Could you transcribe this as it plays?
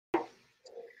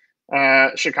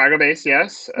Chicago based,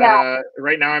 yes. Yeah.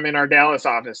 Right now I'm in our Dallas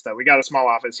office, though. We got a small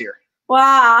office here.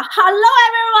 Wow.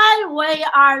 Hello, everyone. We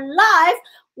are live.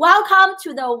 Welcome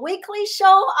to the weekly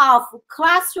show of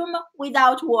Classroom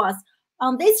Without Walls.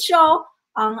 On this show,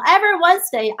 on every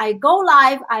Wednesday, I go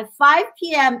live at 5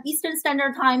 p.m. Eastern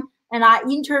Standard Time, and I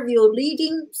interview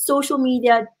leading social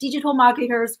media digital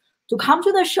marketers to come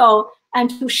to the show and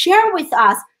to share with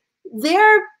us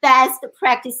their best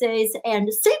practices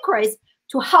and secrets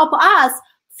to help us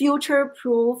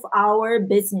future-proof our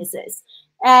businesses.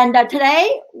 And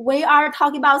today we are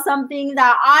talking about something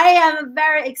that I am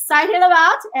very excited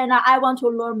about and I want to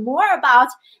learn more about.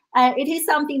 And it is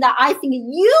something that I think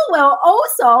you will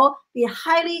also be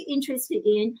highly interested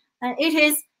in. And it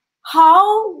is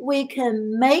how we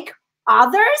can make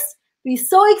others be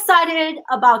so excited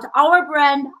about our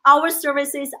brand, our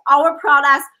services, our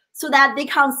products, so that they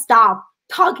can't stop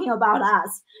talking about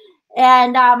us.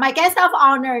 And my guest of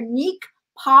honor, Nick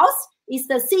Paus, is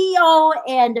the CEO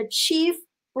and Chief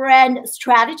Brand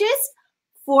Strategist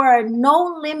for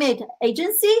No Limit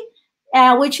Agency,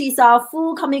 which is a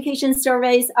full communication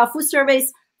service,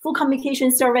 full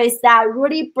communication service that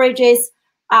really bridges,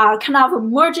 kind of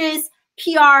merges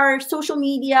PR, social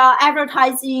media,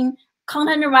 advertising,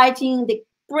 content writing. They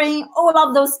bring all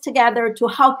of those together to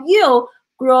help you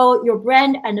grow your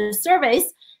brand and the service.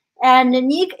 And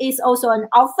Nick is also an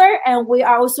author, and we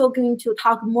are also going to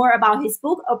talk more about his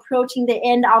book, approaching the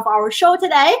end of our show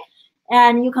today.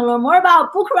 And you can learn more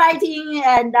about book writing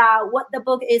and what the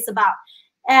book is about.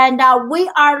 And we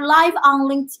are live on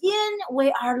LinkedIn.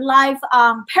 We are live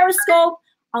on Periscope,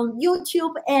 on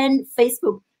YouTube, and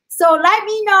Facebook. So let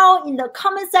me know in the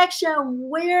comment section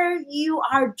where you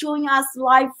are joining us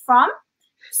live from,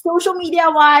 social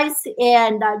media-wise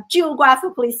and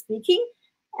geographically speaking.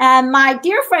 And my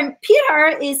dear friend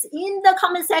Peter is in the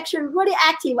comment section, really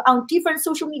active on different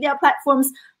social media platforms,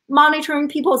 monitoring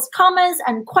people's comments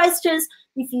and questions.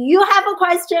 If you have a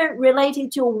question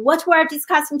related to what we're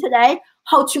discussing today,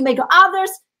 how to make others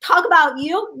talk about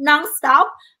you nonstop,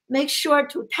 make sure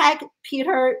to tag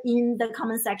Peter in the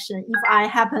comment section if I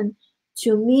happen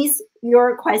to miss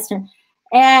your question.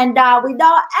 And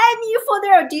without any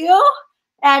further ado,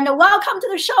 and welcome to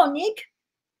the show, Nick.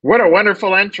 What a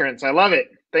wonderful entrance. I love it.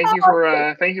 Thank you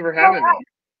for having me.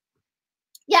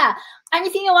 Yeah.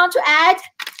 Anything you want to add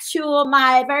to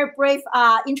my very brief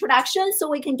introduction so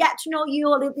we can get to know you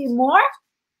a little bit more?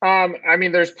 I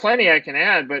mean, there's plenty I can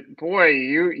add, but boy,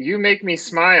 you make me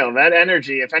smile. That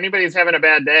energy. If anybody's having a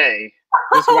bad day,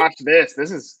 just watch this.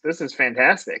 This is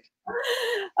fantastic.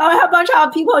 I have a bunch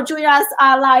of people joining us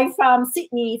live from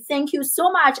Sydney. Thank you so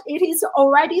much. It is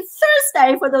already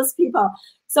Thursday for those people.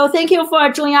 So thank you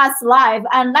for joining us live.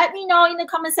 And let me know in the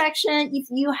comment section if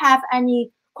you have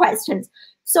any questions.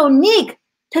 So Nick,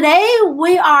 today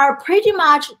we are pretty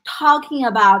much talking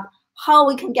about how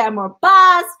we can get more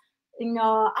buzz. You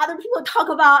know, other people talk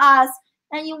about us.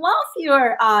 And in one of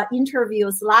your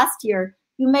interviews last year,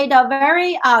 you made a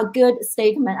very good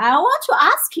statement. I want to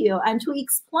ask you and to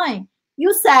explain.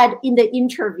 You said in the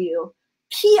interview,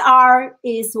 PR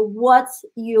is what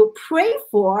you pray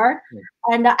for,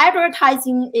 and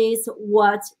advertising is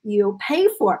what you pay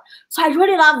for. So I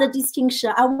really love the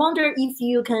distinction. I wonder if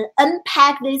you can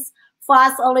unpack this for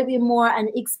us a little bit more and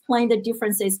explain the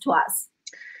differences to us.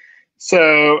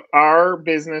 So our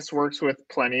business works with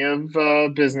plenty of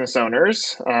business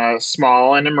owners,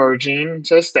 small and emerging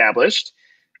to established.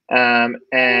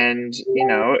 And you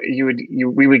know,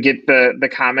 we would get the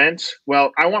comment,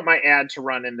 well, I want my ad to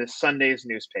run in this Sunday's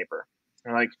newspaper.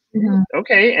 I'm like,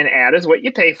 okay, an ad is what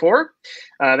you pay for.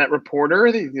 That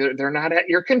reporter, they're not at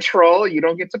your control. You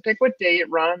don't get to pick what day it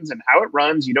runs and how it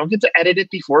runs. You don't get to edit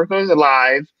it before it goes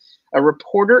live. A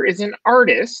reporter is an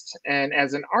artist, and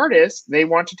as an artist, they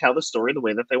want to tell the story the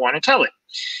way that they want to tell it.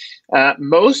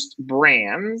 Most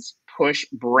brands push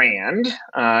brand.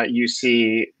 You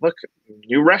see, look,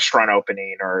 new restaurant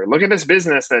opening, or look at this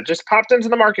business that just popped into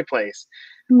the marketplace.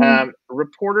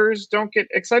 Reporters don't get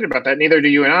excited about that. Neither do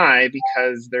you and I,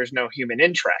 because there's no human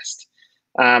interest.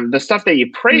 The stuff that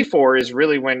you pray for is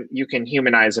really when you can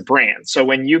humanize a brand. So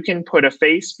when you can put a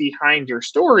face behind your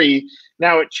story,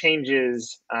 now it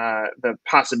changes the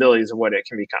possibilities of what it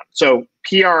can become. So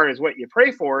PR is what you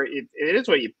pray for. It is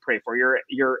what you pray for.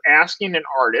 You're asking an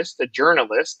artist, a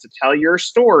journalist, to tell your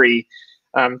story,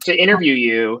 to interview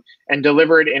you and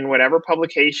deliver it in whatever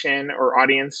publication or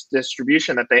audience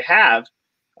distribution that they have.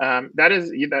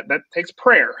 That takes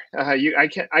prayer. I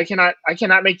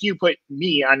cannot make you put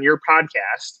me on your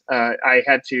podcast. I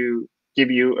had to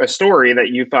give you a story that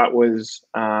you thought was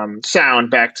sound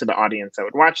back to the audience that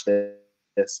would watch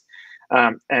this.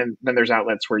 And then there's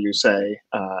outlets where you say,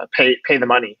 pay the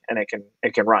money and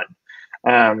it can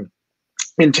run.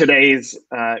 In today's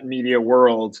media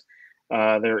world,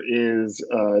 there is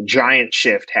a giant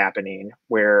shift happening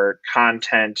where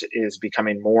content is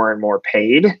becoming more and more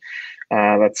paid.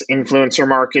 That's influencer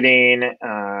marketing,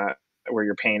 where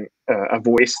you're paying a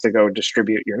voice to go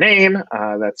distribute your name.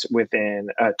 That's within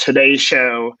a Today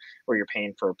Show, where you're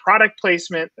paying for a product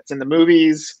placement. That's in the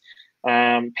movies.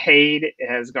 Paid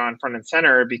has gone front and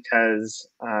center because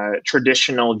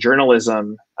traditional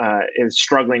journalism is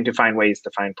struggling to find ways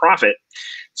to find profit.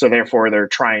 So therefore, they're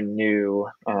trying new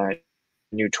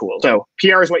tools. So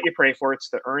PR is what you pray for. It's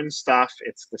the earned stuff.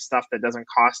 It's the stuff that doesn't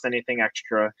cost anything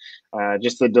extra.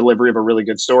 Just the delivery of a really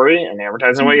good story, and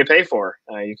advertising what you pay for.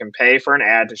 You can pay for an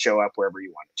ad to show up wherever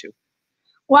you want it to.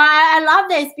 Well, I love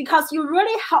this because you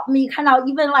really helped me kind of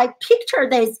even like picture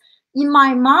this in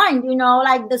my mind,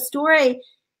 like the story,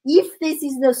 if this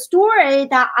is the story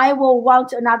that I will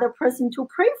want another person to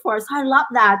pray for. So I love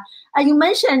that. And you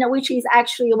mentioned, which is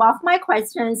actually one of my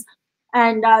questions,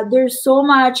 and there's so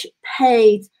much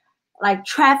paid, like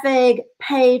traffic,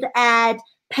 paid ad,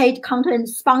 paid content,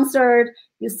 sponsored.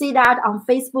 You see that on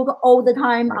Facebook all the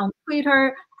time, on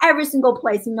Twitter, every single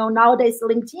place. Nowadays,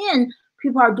 LinkedIn,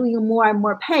 people are doing more and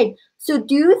more paid. So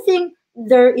do you think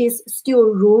there is still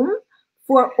room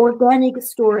for organic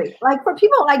story? Like for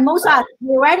people like most of us,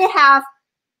 we already have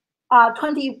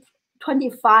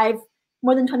 25,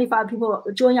 more than 25 people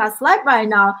join us live right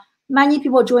now. Many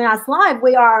people join us live.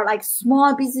 We are like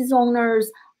small business owners,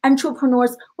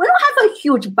 entrepreneurs. We don't have a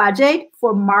huge budget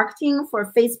for marketing,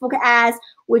 for Facebook ads,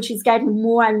 which is getting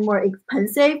more and more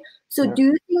expensive. So do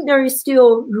you think there is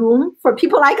still room for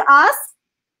people like us?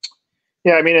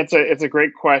 Yeah, I mean, it's a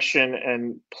great question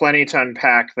and plenty to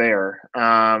unpack there.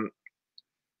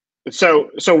 So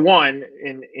one,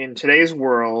 in today's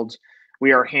world,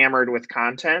 we are hammered with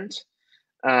content,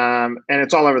 and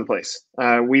it's all over the place.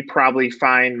 We probably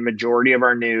find majority of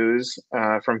our news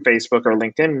from Facebook or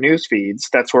LinkedIn news feeds.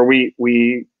 That's where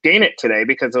we gain it today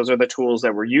because those are the tools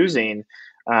that we're using.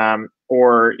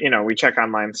 Or we check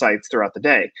online sites throughout the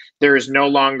day. There is no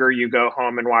longer you go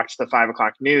home and watch the 5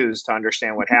 o'clock news to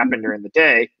understand what happened during the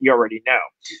day. You already know.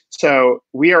 So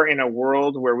we are in a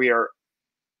world where we are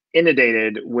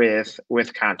inundated with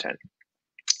content.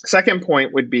 Second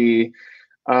point would be,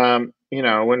 when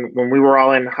we were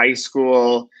all in high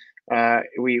school,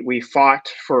 we fought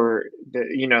for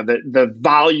the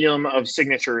volume of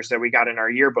signatures that we got in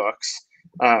our yearbooks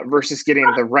versus getting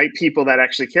the right people that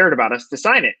actually cared about us to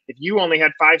sign it. If you only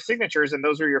had 5 signatures and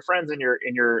those were your friends in your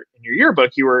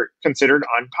yearbook, you were considered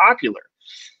unpopular.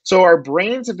 So our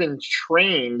brains have been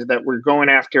trained that we're going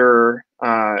after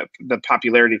the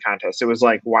popularity contest. It was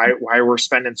like, why we're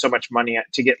spending so much money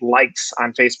to get likes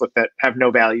on Facebook that have no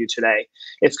value today.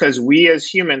 It's because we as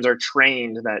humans are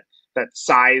trained that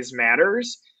size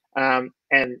matters. And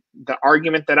the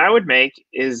argument that I would make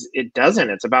is it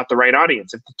doesn't. It's about the right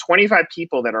audience. If the 25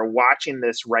 people that are watching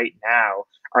this right now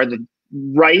are the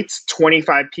right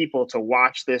 25 people to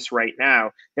watch this right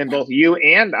now, then both you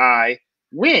and I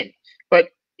win. But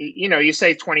you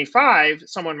say 25,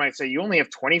 someone might say you only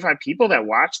have 25 people that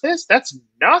watch this. That's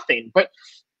nothing. But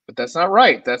that's not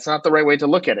right. That's not the right way to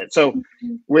look at it. So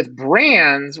with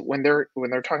brands, when they're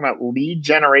talking about lead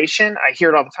generation, I hear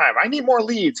it all the time. I need more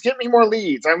leads. Get me more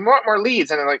leads. I want more leads.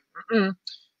 And they're like,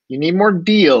 you need more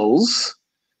deals.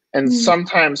 And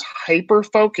sometimes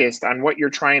hyper-focused on what you're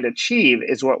trying to achieve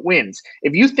is what wins.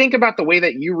 If you think about the way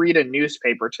that you read a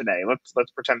newspaper today,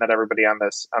 let's pretend that everybody on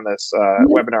this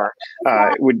webinar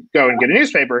would go and get a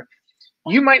newspaper.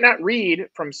 You might not read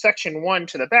from section 1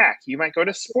 to the back. You might go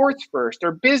to sports first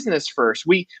or business first.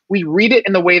 We read it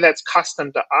in the way that's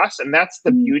custom to us, and that's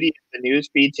the beauty of the news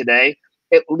feed today.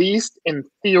 At least in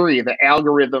theory, the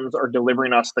algorithms are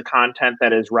delivering us the content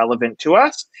that is relevant to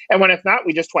us. And when it's not,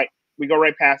 we just swipe. We go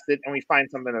right past it and we find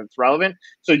something that's relevant.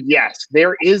 So yes,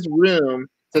 there is room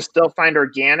to still find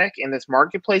organic in this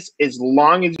marketplace as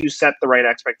long as you set the right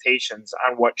expectations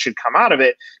on what should come out of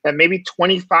it. That maybe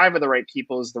 25 of the right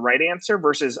people is the right answer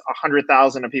versus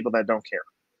 100,000 of people that don't care.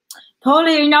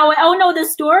 Totally. We all know the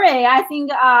story. I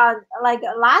think like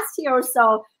last year or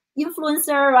so,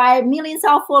 influencer, right, millions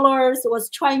of followers, was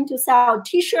trying to sell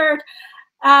T-shirt.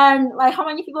 And like how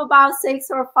many people bought 6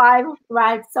 or 5,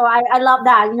 right? So I love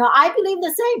that. I believe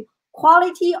the same,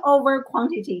 quality over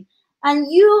quantity. And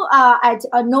you at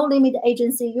a No Limit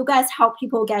agency, you guys help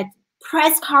people get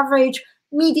press coverage,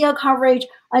 media coverage,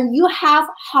 and you have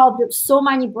helped so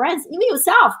many brands, even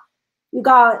yourself. You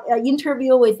got an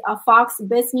interview with Fox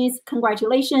Business.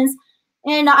 Congratulations.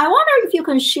 And I wonder if you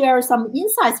can share some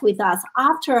insights with us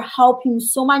after helping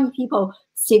so many people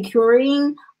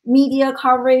securing media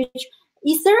coverage.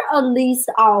 Is there a list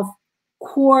of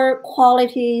core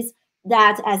qualities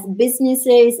that as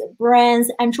businesses,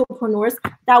 brands, entrepreneurs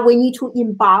that we need to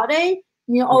embody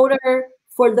in order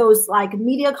for those like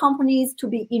media companies to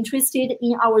be interested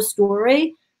in our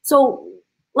story? So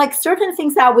like certain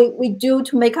things that we do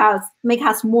to make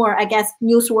us more, I guess,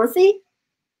 newsworthy.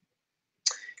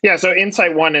 Yeah, so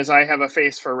insight one is I have a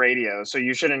face for radio, so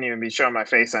you shouldn't even be showing my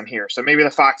face on here. So maybe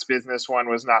the Fox Business one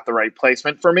was not the right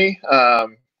placement for me,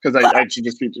 because I should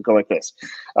just be to go like this.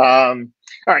 All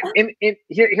right,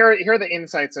 here are the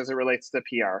insights as it relates to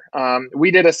PR.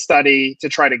 We did a study to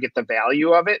try to get the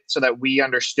value of it so that we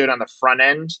understood on the front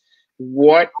end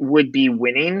what would be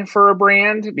winning for a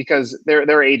brand, because there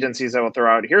are agencies that will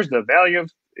throw out, here's the value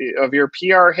of your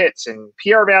PR hits and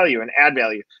PR value and ad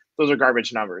value. Those are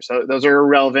garbage numbers. So those are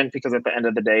irrelevant, because at the end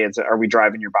of the day, are we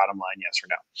driving your bottom line, yes or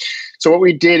no? So what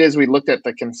we did is we looked at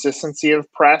the consistency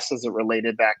of press as it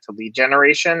related back to lead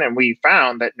generation. And we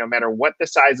found that no matter what the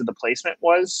size of the placement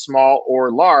was, small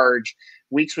or large,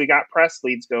 weeks we got press,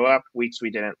 leads go up, weeks we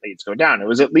didn't, leads go down. It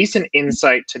was at least an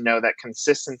insight to know that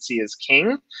consistency is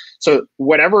king. So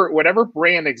whatever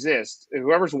brand exists,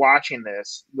 whoever's watching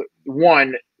this,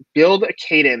 one, build a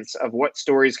cadence of what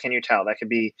stories can you tell. That could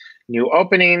be new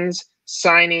openings,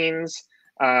 signings,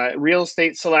 real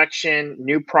estate selection,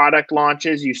 new product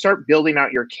launches. You start building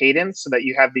out your cadence so that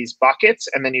you have these buckets,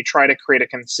 and then you try to create a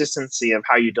consistency of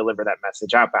how you deliver that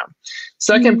message outbound.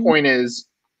 Second point is,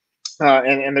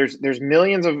 and there's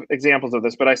millions of examples of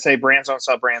this, but I say brands don't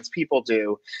sell brands, people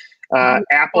do.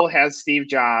 Apple has Steve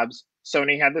Jobs.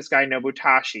 Sony had this guy,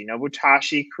 Nobutoshi.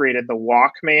 Nobutoshi created the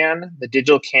Walkman, the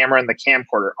digital camera, and the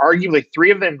camcorder. Arguably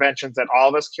three of the inventions that all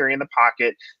of us carry in the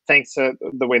pocket, thanks to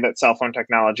the way that cell phone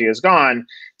technology has gone.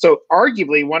 So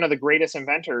arguably one of the greatest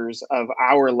inventors of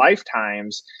our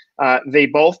lifetimes. They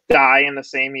both die in the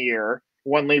same year.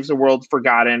 One leaves the world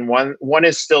forgotten. One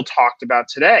is still talked about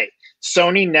today.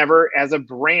 Sony never, as a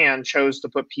brand, chose to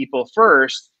put people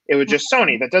first. It was just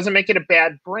Sony. That doesn't make it a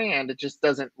bad brand. It just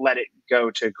doesn't let it go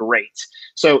to great.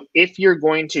 So if you're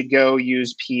going to go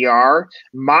use PR,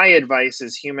 my advice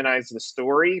is humanize the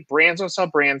story. Brands don't sell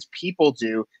brands, people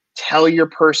do. Tell your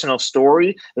personal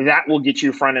story. That will get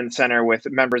you front and center with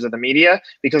members of the media,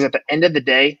 because at the end of the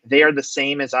day, they are the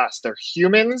same as us. They're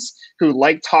humans who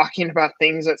like talking about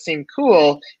things that seem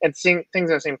cool, and seeing things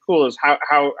that seem cool is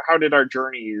how did our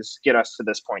journeys get us to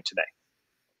this point today?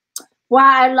 Wow,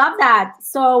 I love that.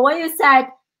 So when you said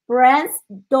brands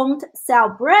don't sell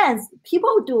brands,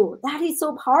 people do. That is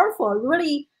so powerful. It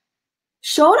really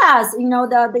showed us,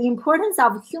 the importance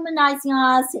of humanizing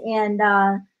us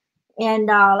and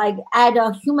like add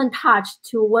a human touch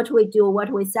to what we do, what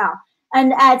we sell.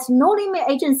 And at No Limit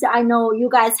Agency, I know you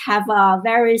guys have a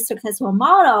very successful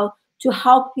model to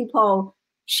help people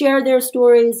share their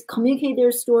stories, communicate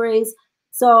their stories.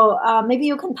 So maybe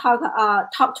you can talk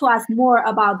to us more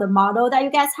about the model that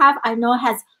you guys have. I know it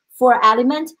has 4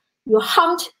 elements. You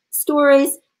hunt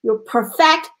stories, you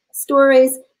perfect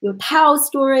stories, you tell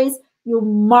stories, you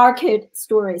market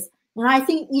stories. And I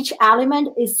think each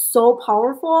element is so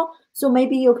powerful. So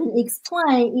maybe you can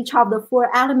explain each of the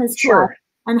 4 elements to us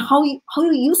and how you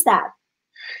use that.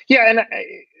 Yeah, and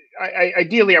I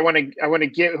ideally, I want to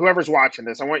give whoever's watching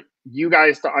this, I want you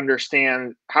guys to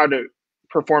understand how to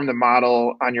perform the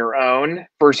model on your own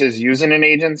versus using an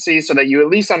agency, so that you at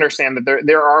least understand that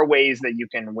there are ways that you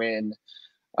can win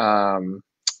by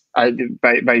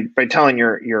telling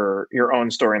your own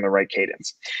story in the right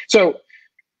cadence. So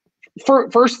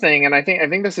first thing, and I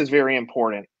think this is very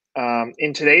important,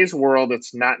 in today's world,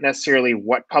 it's not necessarily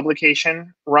what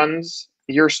publication runs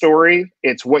your story,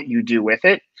 it's what you do with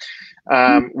it.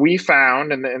 We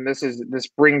found, and this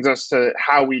brings us to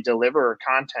how we deliver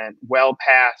content well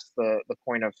past the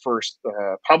point of first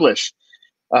publish,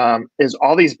 is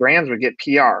all these brands would get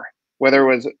PR, whether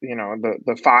it was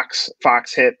the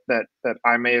Fox hit that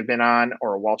I may have been on,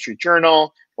 or a Wall Street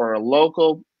Journal, or a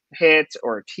local hit,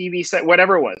 or a TV set,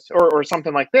 whatever it was, or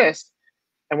something like this.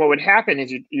 And what would happen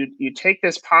is you take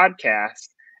this podcast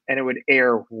and it would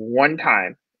air one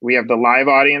time. We have the live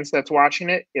audience that's watching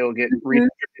it. It'll get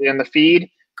redistributed in the feed.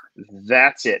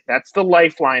 That's it. That's the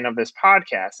lifeline of this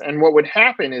podcast. And what would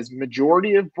happen is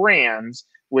majority of brands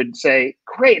would say,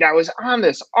 great, I was on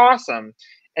this, awesome.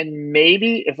 And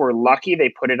maybe if we're lucky, they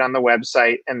put it on the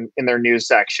website and in their news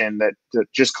section that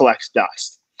just collects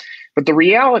dust. But the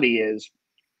reality is,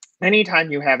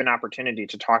 anytime you have an opportunity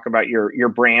to talk about your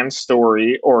brand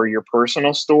story or your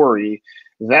personal story,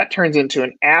 that turns into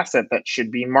an asset that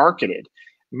should be marketed.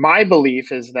 My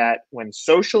belief is that when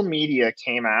social media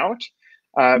came out,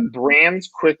 Brands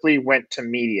quickly went to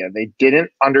media. They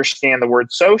didn't understand the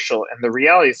word social, and the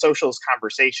reality is social is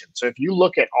conversation. So if you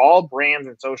look at all brands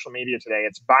in social media today,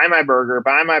 it's buy my burger,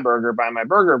 buy my burger, buy my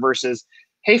burger versus,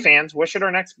 hey fans, what should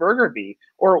our next burger be?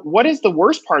 Or what is the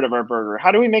worst part of our burger?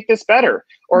 How do we make this better?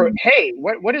 Or hey,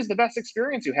 what is the best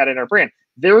experience you had in our brand?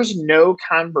 There's no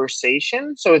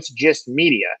conversation, so it's just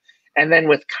media. And then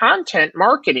with content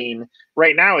marketing,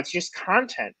 right now it's just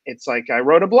content. It's like, I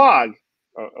wrote a blog.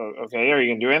 Okay, are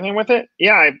you gonna do anything with it?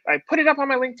 Yeah, I put it up on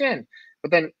my LinkedIn,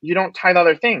 but then you don't tie the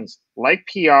other things like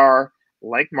PR,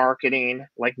 like marketing,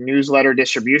 like newsletter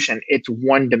distribution. It's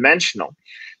one dimensional.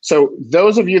 So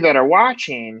those of you that are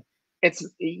watching, it's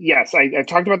yes, I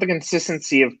talked about the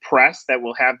consistency of press that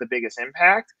will have the biggest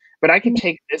impact, but I can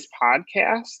take this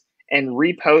podcast and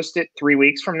repost it 3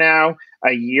 weeks from now,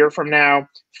 a year from now,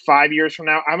 5 years from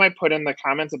now. I might put in the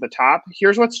comments at the top,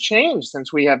 here's what's changed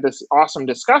since we had this awesome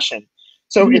discussion.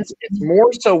 So it's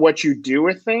more so what you do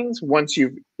with things once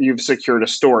you've secured a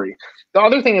story. The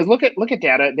other thing is look at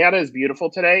data. Data is beautiful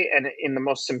today, and in the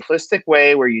most simplistic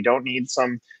way, where you don't need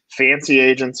some fancy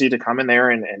agency to come in there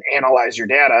and analyze your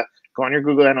data. Go on your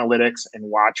Google Analytics and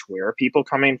watch where are people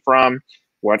coming from,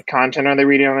 what content are they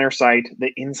reading on their site.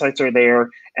 The insights are there,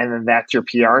 and then that's your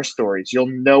PR stories. You'll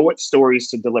know what stories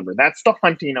to deliver. That's the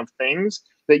hunting of things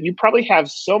that you probably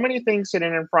have so many things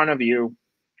sitting in front of you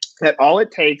that all it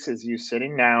takes is you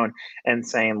sitting down and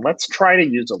saying, let's try to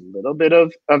use a little bit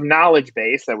of knowledge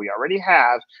base that we already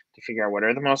have to figure out what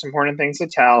are the most important things to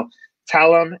tell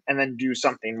them, and then do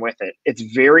something with it. It's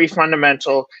very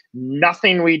fundamental.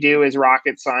 Nothing we do is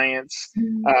rocket science.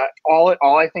 All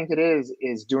I think it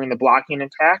is doing the blocking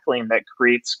and tackling that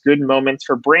creates good moments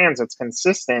for brands. It's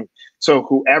consistent. So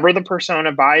whoever the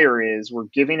persona buyer is, we're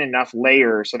giving enough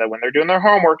layers so that when they're doing their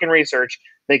homework and research,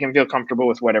 they can feel comfortable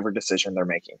with whatever decision they're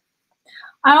making.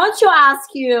 I want to ask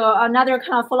you another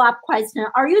kind of follow-up question.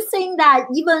 Are you saying that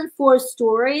even for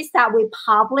stories that we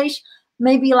publish,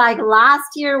 maybe like last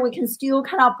year, we can still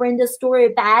kind of bring the story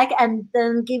back and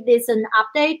then give this an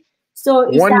update? So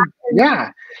is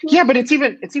yeah, but it's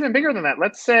even bigger than that.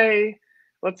 Let's say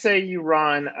you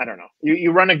run, I don't know,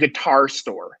 you run a guitar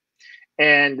store,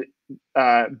 and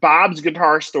Bob's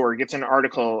Guitar Store gets an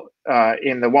article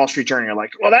in the Wall Street Journal. You're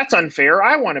like, well, that's unfair.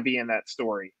 I want to be in that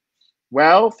story.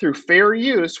 Well, through fair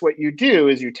use, what you do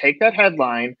is you take that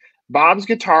headline, Bob's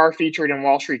Guitar featured in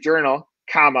Wall Street Journal,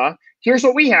 comma, here's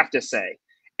what we have to say.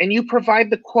 And you provide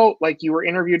the quote like you were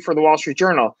interviewed for the Wall Street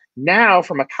Journal. Now,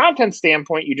 from a content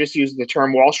standpoint, you just use the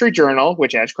term Wall Street Journal,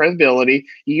 which adds credibility.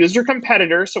 You use your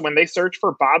competitor, so when they search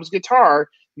for Bob's Guitar,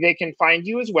 they can find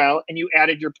you as well, and you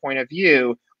added your point of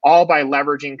view, all by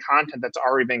leveraging content that's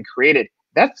already been created.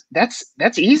 That's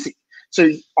easy. So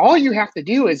all you have to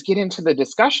do is get into the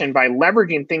discussion by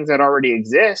leveraging things that already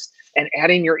exist and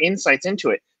adding your insights into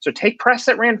it. So take press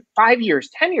that ran 5 years,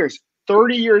 10 years,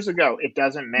 30 years ago. It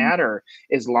doesn't matter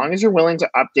as long as you're willing to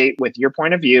update with your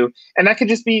point of view. And that could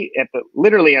just be at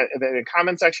the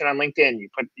comment section on LinkedIn. You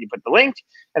put the link,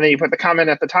 and then you put the comment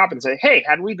at the top and say, hey,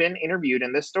 had we been interviewed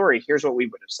in this story, here's what we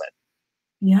would have said.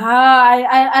 Yeah,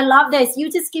 I love this.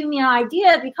 You just give me an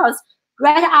idea, because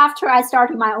right after I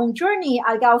started my own journey,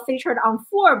 I got featured on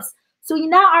Forbes. So in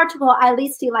that article, I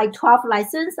listed like 12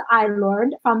 lessons I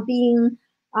learned from being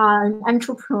an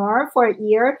entrepreneur for a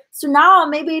year. So now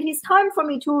maybe it is time for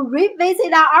me to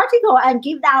revisit that article and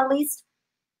give that list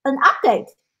an update.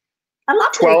 I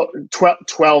love it.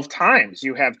 12 times.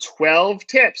 You have 12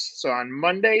 tips. So on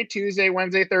Monday, Tuesday,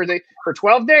 Wednesday, Thursday, for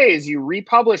 12 days, you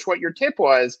republish what your tip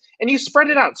was, and you spread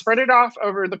it out. Spread it off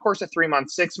over the course of 3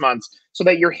 months, 6 months, so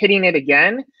that you're hitting it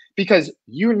again, because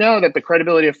you know that the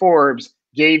credibility of Forbes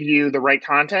gave you the right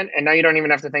content, and now you don't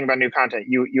even have to think about new content.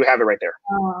 You have it right there.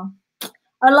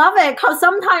 I love it, because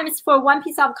sometimes for one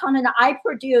piece of content I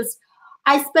produce,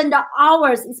 I spend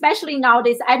hours, especially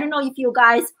nowadays. I don't know if you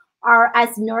guys are as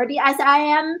nerdy as I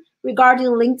am regarding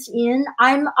LinkedIn.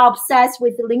 I'm obsessed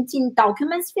with the LinkedIn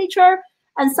documents feature.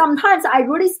 And sometimes I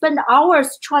really spend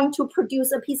hours trying to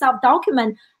produce a piece of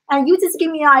document. And you just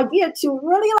give me an idea to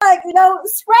really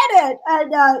spread it.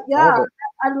 And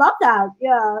I love that.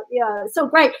 Yeah. So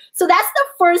great. So that's the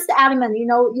first element,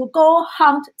 you go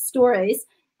hunt stories.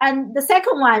 And the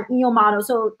second one in your model,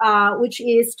 so which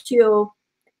is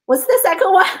what's the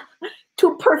second one?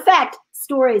 To perfect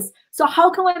stories. So how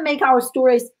can we make our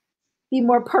stories be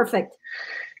more perfect?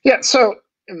 Yeah, so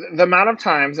the amount of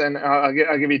times, and I'll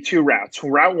give you two routes.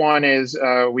 Route one is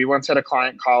we once had a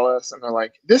client call us and they're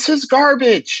like, this is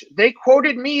garbage. They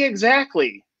quoted me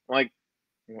exactly. I'm like,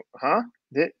 huh?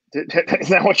 Is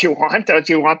that what you want? Don't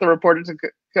you want the reporter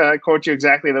to quote you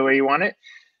exactly the way you want it?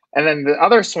 And then the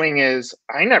other swing is,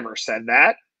 I never said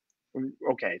that.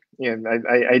 okay,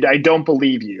 I don't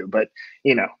believe you, but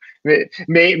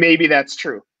maybe that's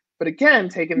true. But again,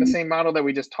 taking the same model that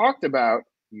we just talked about,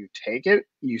 you take it,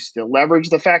 you still leverage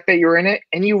the fact that you're in it,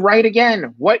 and you write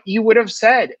again what you would have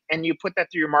said, and you put that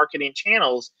through your marketing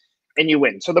channels, and you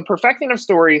win. So the perfecting of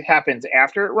story happens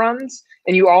after it runs,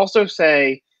 and you also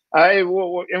say, and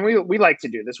we like to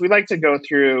do this. We like to go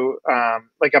through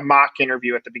like a mock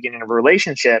interview at the beginning of a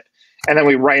relationship, and then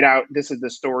we write out, this is the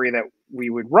story that we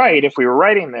would write if we were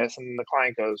writing this, and the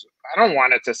client goes, I don't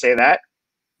want it to say that.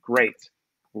 Great.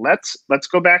 Let's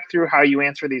go back through how you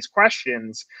answer these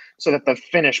questions so that the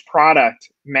finished product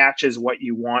matches what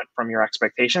you want from your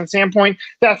expectation standpoint.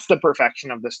 That's the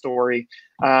perfection of the story.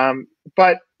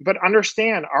 But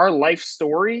understand, our life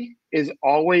story is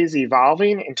always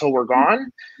evolving until we're gone.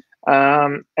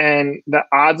 And the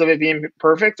odds of it being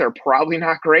perfect are probably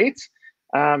not great.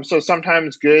 So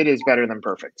sometimes good is better than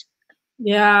perfect.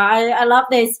 Yeah, I love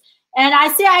this. And I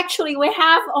see actually we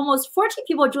have almost 40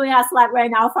 people joining us live right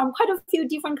now from quite a few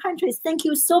different countries. Thank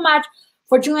you so much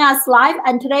for joining us live.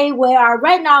 And today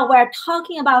we're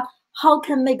talking about how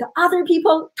can make other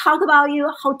people talk about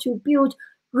you, how to build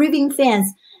raving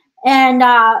fans. And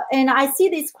I see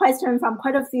this question from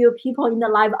quite a few people in the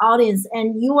live audience.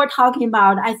 And you were talking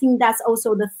about, I think that's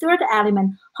also the third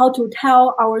element, how to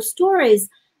tell our stories.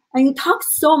 And you talk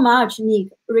so much, Nick,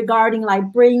 regarding like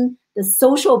bring the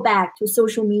social back to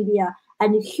social media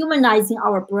and humanizing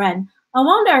our brand. I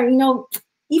wonder,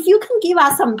 if you can give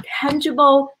us some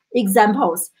tangible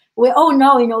examples. We all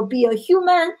know, be a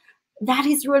human, that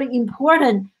is really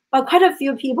important. But quite a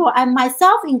few people, and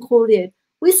myself included,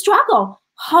 we struggle.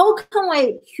 How can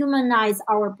we humanize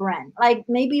our brand? Like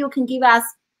maybe you can give us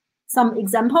some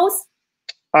examples.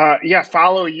 Yeah,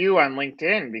 follow you on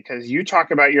LinkedIn because you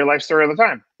talk about your life story all the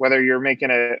time, whether you're making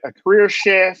a career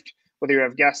shift, whether you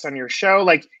have guests on your show,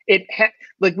 like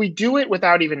we do it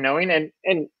without even knowing.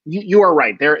 And you are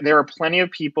right. There are plenty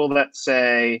of people that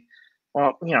say,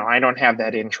 well, I don't have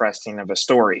that interesting of a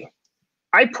story.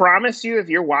 I promise you, if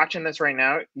you're watching this right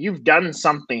now, you've done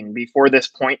something before this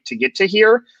point to get to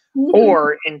here,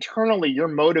 or internally you're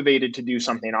motivated to do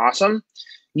something awesome.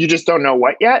 You just don't know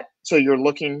what yet. So you're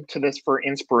looking to this for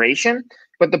inspiration.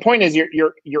 But the point is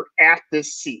you're at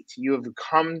this seat. You have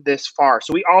come this far.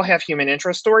 So we all have human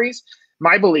interest stories.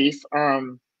 My belief,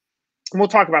 we'll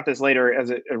talk about this later as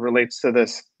it relates to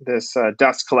this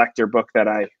Dust Collector book that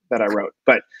I wrote.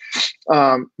 But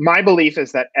my belief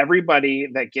is that everybody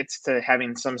that gets to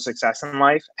having some success in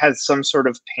life has some sort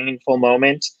of painful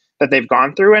moment that they've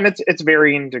gone through, and it's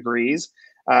varying degrees.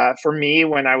 For me,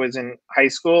 when I was in high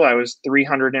school, I was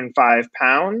 305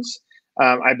 pounds.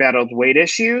 I battled weight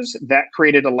issues. That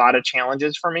created a lot of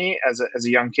challenges for me as a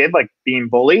young kid, like being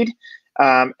bullied.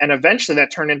 And eventually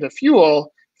that turned into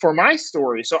fuel for my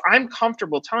story. So I'm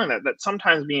comfortable telling that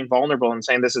sometimes being vulnerable and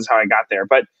saying this is how I got there.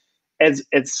 But as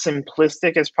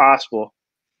simplistic as possible,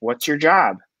 what's your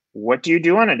job? What do you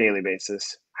do on a daily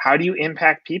basis? How do you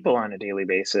impact people on a daily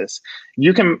basis?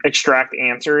 You can extract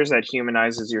answers that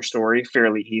humanizes your story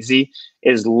fairly easy,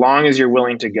 as long as you're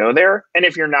willing to go there. And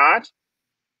if you're not,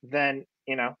 then,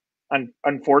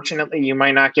 unfortunately, you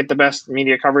might not get the best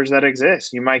media coverage that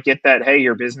exists. You might get that, hey,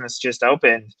 your business just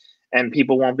opened and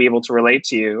people won't be able to relate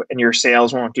to you and your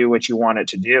sales won't do what you want it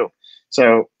to do.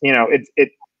 So,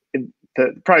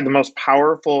 probably the most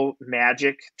powerful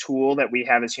magic tool that we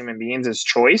have as human beings is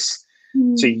choice.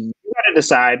 So you got to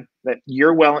decide that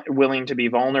you're willing to be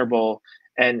vulnerable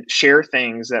and share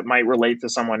things that might relate to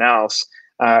someone else.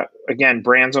 Again,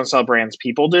 brands don't sell brands,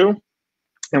 people do.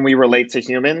 And we relate to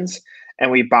humans, and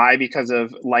we buy because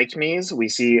of like-me's. We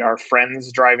see our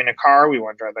friends driving a car. We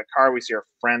want to drive that car. We see our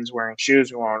friends wearing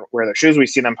shoes. We want to wear their shoes. We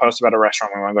see them post about a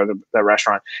restaurant. We want to go to the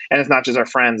restaurant. And it's not just our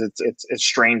friends. It's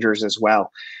strangers as well.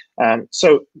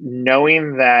 So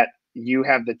knowing that you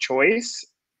have the choice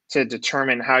to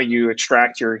determine how you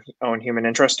extract your own human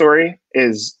interest story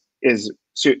is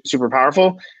super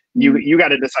powerful. You got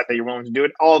to decide that you're willing to do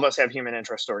it. All of us have human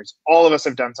interest stories. All of us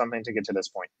have done something to get to this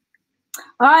point.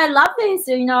 Oh, I love this.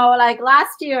 Like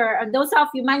last year,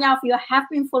 many of you have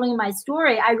been following my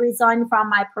story. I resigned from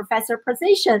my professor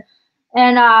position.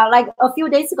 And like a few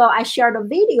days ago, I shared a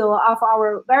video of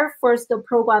our very first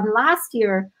program last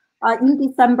year in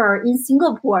December in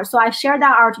Singapore. So I shared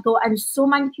that article, and so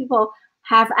many people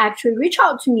have actually reached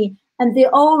out to me, and they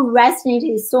all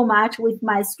resonated so much with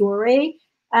my story.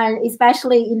 And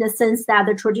especially in the sense that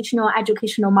the traditional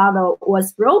educational model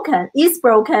is broken.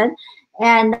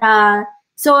 And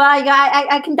so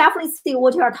I can definitely see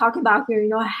what you are talking about here,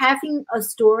 having a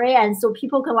story. And so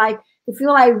people can they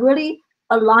feel like really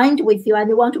aligned with you and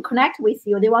they want to connect with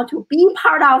you. They want to be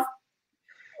part of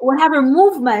whatever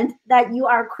movement that you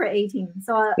are creating.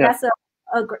 So that's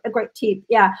a great tip.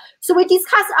 Yeah. So we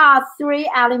discussed 3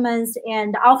 elements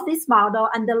and of this model,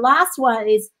 and the last one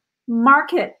is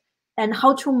market and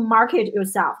how to market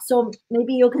yourself. So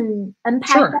maybe you can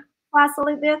unpack that for us a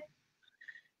little bit.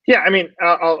 Yeah, I mean,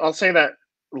 I'll say that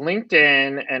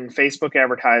LinkedIn and Facebook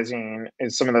advertising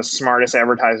is some of the smartest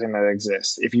advertising that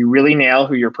exists. If you really nail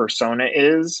who your persona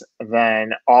is,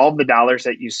 then all of the dollars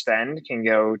that you spend can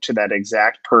go to that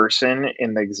exact person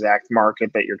in the exact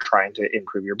market that you're trying to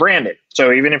improve your brand in.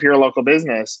 So even if you're a local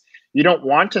business, you don't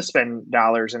want to spend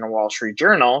dollars in a Wall Street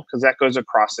Journal because that goes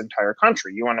across the entire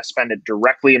country. You want to spend it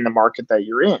directly in the market that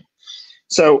you're in.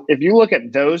 So if you look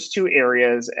at those 2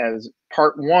 areas as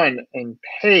part 1 in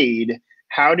paid,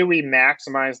 how do we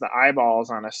maximize the eyeballs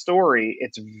on a story?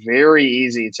 It's very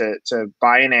easy to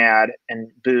buy an ad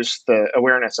and boost the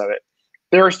awareness of it.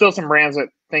 There are still some brands that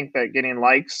think that getting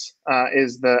likes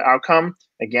is the outcome.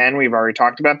 Again, we've already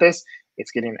talked about this.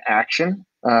 It's getting action.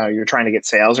 You're trying to get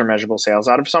sales or measurable sales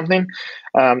out of something.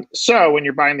 So when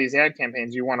you're buying these ad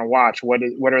campaigns, you want to watch what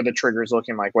are the triggers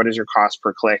looking like? What is your cost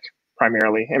per click?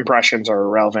 Primarily, impressions are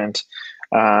irrelevant.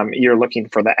 You're looking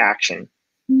for the action.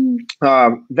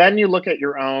 Then you look at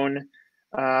your own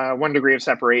 1 degree of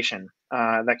separation.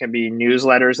 That could be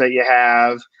newsletters that you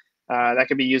have. That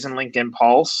could be using LinkedIn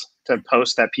Pulse to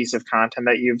post that piece of content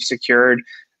that you've secured.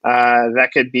 That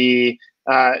could be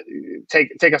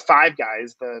take a Five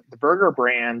Guys, the burger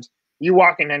brand. You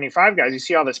walk into any Five Guys, you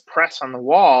see all this press on the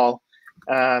wall.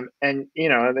 And you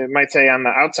know, they might say on the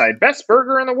outside, best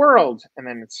burger in the world. And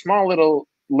then in small little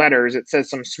letters, it says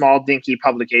some small dinky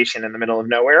publication in the middle of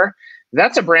nowhere.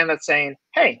 That's a brand that's saying,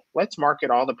 hey, let's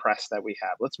market all the press that we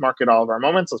have. Let's market all of our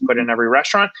moments. Let's put it in every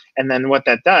restaurant. And then what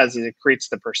that does is it creates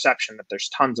the perception that there's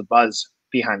tons of buzz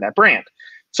behind that brand.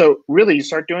 So really you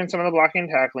start doing some of the blocking and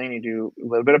tackling. You do a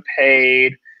little bit of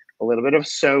paid, a little bit of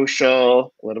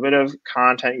social, a little bit of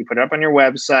content. You put it up on your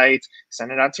website,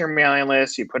 send it out to your mailing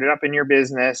list, you put it up in your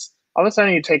business. All of a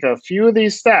sudden you take a few of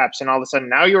these steps and all of a sudden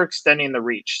now you're extending the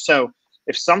reach. So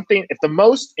if the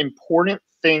most important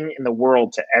thing in the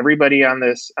world to everybody on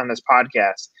this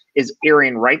podcast is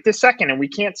airing right this second, and we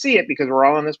can't see it because we're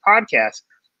all on this podcast,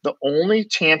 the only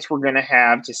chance we're going to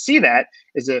have to see that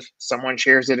is if someone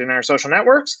shares it in our social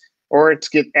networks, or it's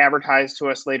get advertised to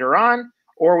us later on,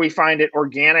 or we find it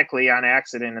organically on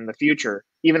accident in the future.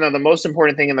 Even though the most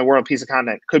important thing in the world, piece of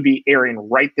content, could be airing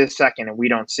right this second and we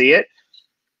don't see it.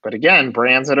 But again,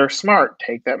 brands that are smart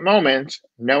take that moment,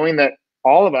 knowing that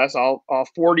all of us, all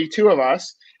 42 of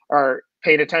us, are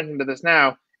paid attention to this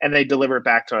now, and they deliver it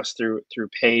back to us through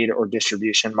paid or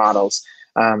distribution models.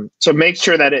 So make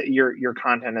sure that your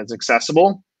content is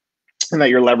accessible and that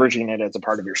you're leveraging it as a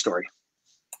part of your story.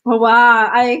 Oh,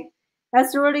 wow.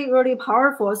 That's really, really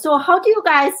powerful. So how do you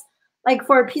guys, like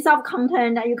for a piece of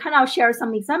content, you kind of share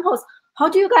some examples, how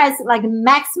do you guys like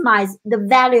maximize the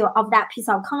value of that piece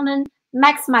of content,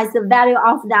 maximize the value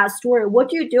of that story? What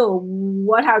do you do?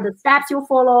 What are the steps you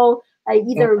follow?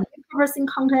 Either repurposing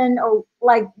content, or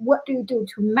like what do you do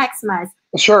to maximize?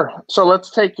 Sure. So let's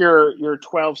take your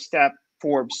 12-step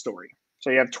Forbes story. So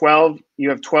you have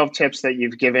 12 tips that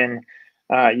you've given.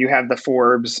 You have the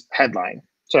Forbes headline.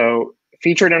 So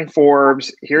featured in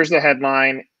Forbes, here's the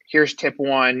headline, here's tip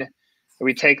 1.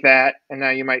 We take that, and now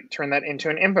you might turn that into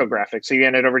an infographic. So you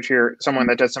hand it over to someone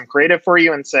that does some creative for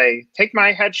you and say, take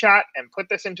my headshot and put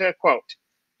this into a quote.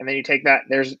 And then you take that,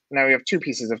 now we have 2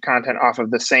 pieces of content off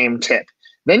of the same tip.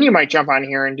 Then you might jump on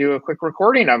here and do a quick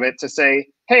recording of it to say,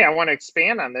 hey, I want to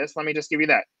expand on this. Let me just give you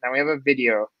that. Now we have a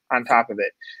video on top of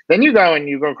it. Then you go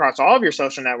across all of your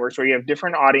social networks where you have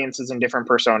different audiences and different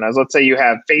personas. Let's say you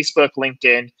have Facebook,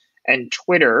 LinkedIn, and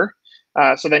Twitter.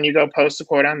 So then you go post a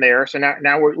quote on there. So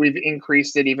now we've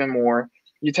increased it even more.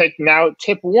 You take now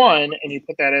tip 1 and you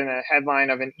put that in a headline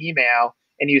of an email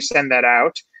and you send that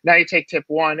out. Now you take tip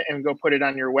 1 and go put it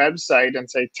on your website and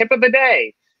say tip of the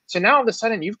day. So now all of a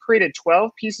sudden you've created 12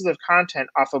 pieces of content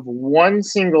off of one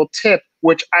single tip,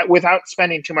 without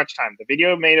spending too much time. The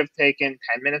video may have taken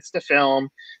 10 minutes to film.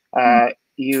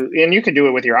 You could do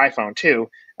it with your iPhone too.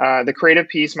 The creative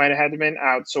piece might have had to been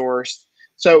outsourced.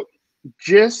 So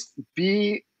just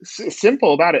be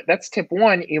simple about it. That's tip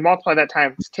 1. You multiply that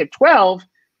times tip 12.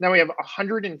 Now we have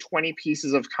 120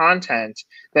 pieces of content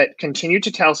that continue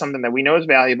to tell something that we know is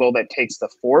valuable, that takes the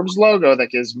Forbes logo,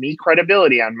 that gives me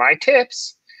credibility on my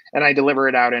tips, and I deliver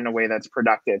it out in a way that's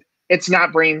productive. It's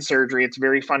not brain surgery. It's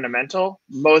very fundamental.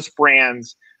 Most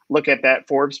brands look at that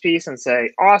Forbes piece and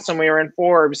say, awesome, we were in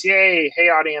Forbes. Yay. Hey,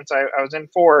 audience, I was in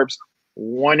Forbes.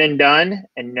 One and done,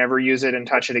 and never use it and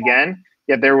touch it again.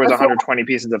 Yet there was 120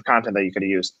 pieces of content that you could have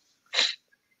used.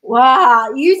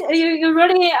 Wow, you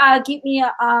really give me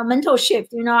a mental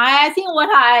shift. You know, I think what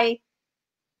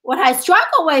I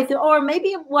struggle with, or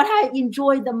maybe what I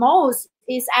enjoy the most,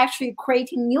 is actually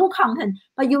creating new content.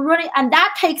 But you really, and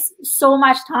that takes so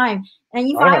much time. And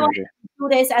if I want to do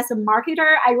this as a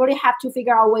marketer, I really have to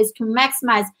figure out ways to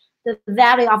maximize the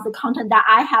value of the content that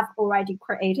I have already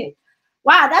created.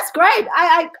 Wow, that's great.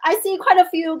 I see quite a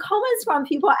few comments from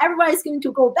people. Everyone is going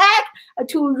to go back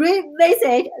to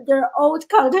revisit their old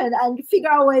content and figure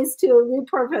out ways to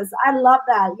repurpose. I love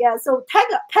that. Yeah, so tag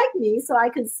me so I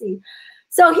can see.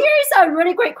 So here's a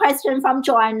really great question from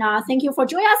Joanna. Thank you for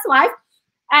joining us live.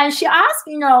 And she asked,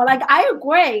 you know, like, I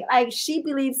agree, like she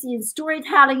believes in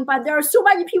storytelling, but there are so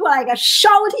many people like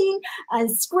shouting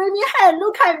and screaming, hey,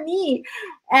 look at me,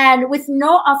 and with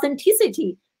no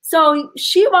authenticity. So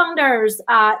she wonders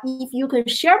if you can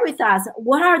share with us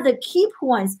what are the key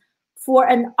points for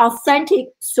an authentic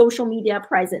social media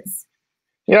presence.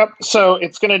 Yep. So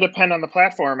it's going to depend on the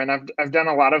platform. And I've done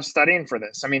a lot of studying for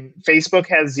this. I mean, Facebook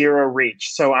has zero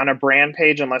reach. So on a brand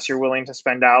page, unless you're willing to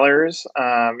spend dollars,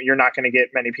 you're not going to get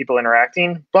many people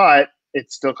interacting, but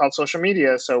it's still called social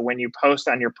media. So when you post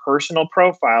on your personal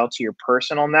profile to your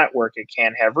personal network, it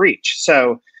can have reach.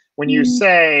 So when you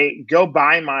say, go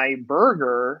buy my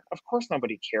burger, of course,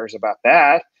 nobody cares about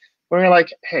that. When you're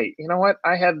like, hey, you know what?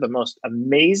 I had the most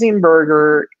amazing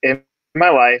burger in my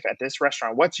life at this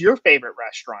restaurant. What's your favorite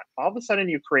restaurant? All of a sudden,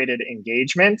 you created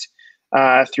engagement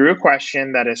through a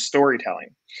question that is storytelling.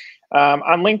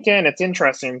 On LinkedIn, it's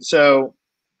interesting. So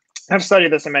I've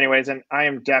studied this in many ways, and I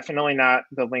am definitely not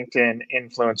the LinkedIn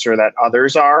influencer that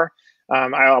others are.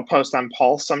 I'll post on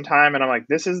Pulse sometime, and I'm like,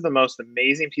 this is the most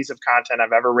amazing piece of content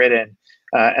I've ever written.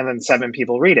 And then 7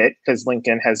 people read it because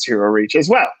LinkedIn has zero reach as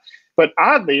well. But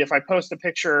oddly, if I post a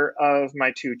picture of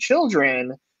my 2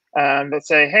 children that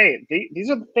say, hey, these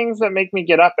are the things that make me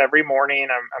get up every morning,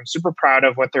 I'm super proud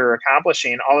of what they're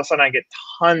accomplishing, all of a sudden I get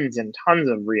tons and tons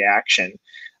of reaction.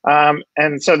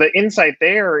 And so the insight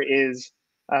there is,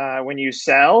 when you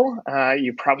sell,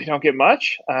 you probably don't get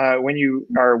much. When you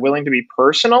are willing to be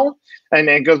personal, and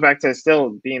it goes back to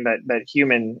still being that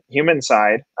human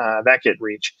side, that get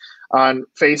reach. On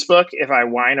Facebook, if I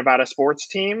whine about a sports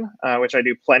team, which I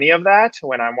do plenty of that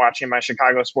when I'm watching my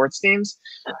Chicago sports teams,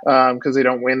 because they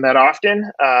don't win that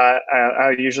often,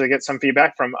 I usually get some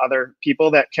feedback from other people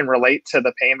that can relate to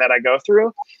the pain that I go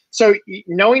through. So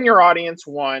knowing your audience,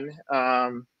 one,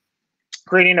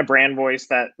 creating a brand voice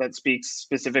that speaks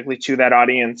specifically to that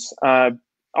audience.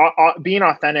 Being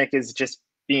authentic is just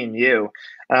being you.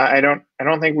 I don't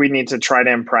think we need to try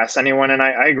to impress anyone. And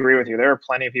I agree with you. There are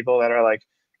plenty of people that are like,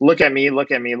 look at me,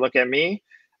 look at me, look at me.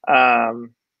 I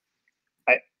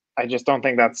just don't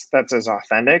think that's as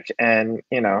authentic. And,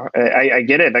 you know, I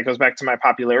get it. That goes back to my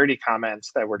popularity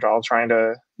comments that we're all trying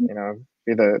to, you know,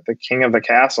 be the king of the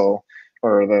castle,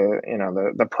 or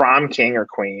the prom king or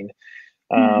queen.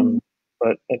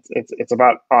 But it's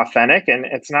about authentic, and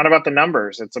it's not about the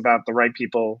numbers. It's about the right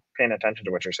people paying attention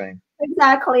to what you're saying.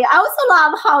 Exactly. I also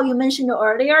love how you mentioned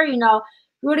earlier, you know,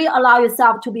 really allow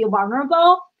yourself to be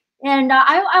vulnerable. And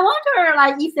I wonder,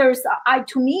 like, if there's,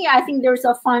 to me, I think there's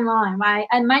a fine line, right?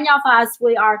 And many of us,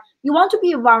 you want to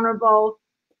be vulnerable,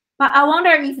 but I wonder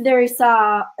if there is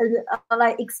a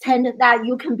like extent that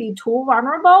you can be too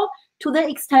vulnerable, to the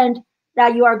extent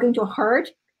that you are going to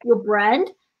hurt your brand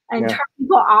and turn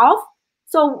people off.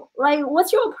 So, like,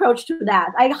 what's your approach to that?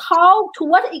 Like, to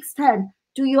what extent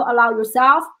do you allow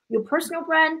yourself, your personal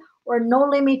brand, or No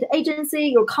Limit agency,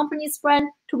 your company's brand,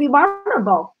 to be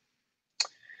vulnerable?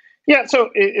 Yeah, so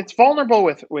it's vulnerable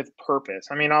with purpose.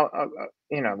 I mean,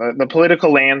 the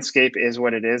political landscape is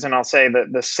what it is, and I'll say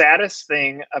that the saddest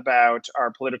thing about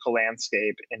our political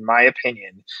landscape, in my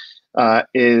opinion,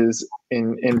 is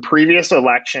in previous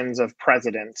elections of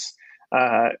presidents.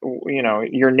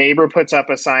 Your neighbor puts up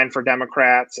a sign for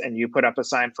Democrats and you put up a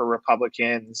sign for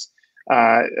Republicans.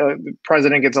 The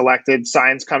president gets elected,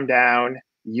 signs come down,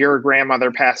 your grandmother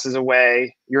passes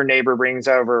away, your neighbor brings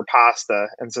over pasta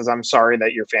and says, I'm sorry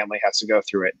that your family has to go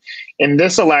through it. In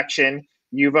this election,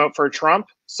 you vote for Trump,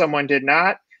 someone did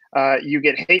not. You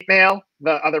get hate mail,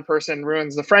 the other person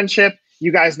ruins the friendship,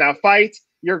 you guys now fight.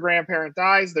 Your grandparent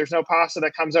dies, there's no pasta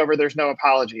that comes over, there's no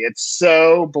apology. It's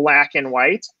so black and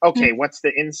white. Okay, what's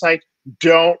the insight?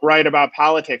 Don't write about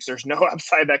politics. There's no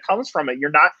upside that comes from it.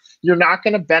 You're not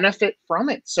going to benefit from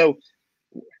it. So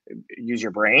use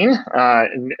your brain,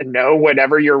 know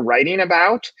whatever you're writing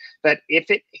about, that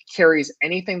if it carries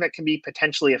anything that can be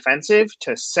potentially offensive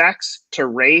to sex, to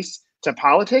race, to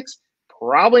politics,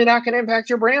 probably not going to impact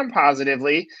your brand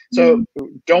positively. So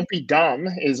don't be dumb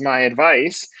is my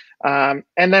advice. And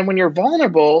then when you're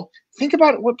vulnerable, think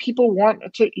about what people want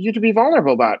you to be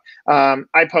vulnerable about.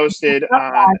 I posted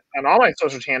on all my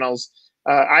social channels.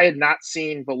 I had not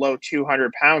seen below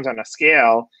 200 pounds on a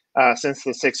scale since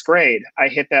the 6th grade. I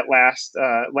hit that last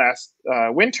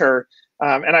winter,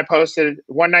 and I posted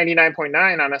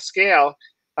 199.9 on a scale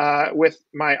with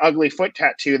my ugly foot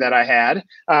tattoo that I had.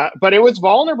 But it was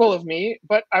vulnerable of me.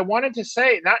 But I wanted to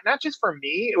say, not just for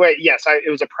me. Yes,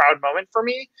 it was a proud moment for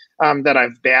me that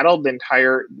I've battled the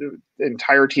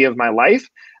entirety of my life.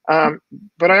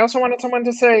 But I also wanted someone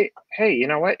to say, hey, you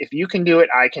know what? If you can do it,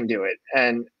 I can do it.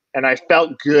 And I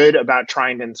felt good about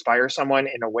trying to inspire someone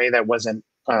in a way that wasn't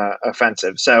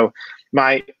offensive. So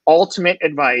my ultimate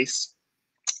advice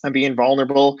on being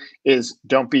vulnerable is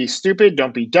don't be stupid,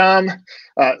 don't be dumb,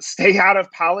 stay out of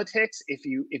politics. If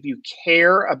you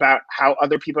care about how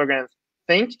other people are going to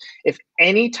think, if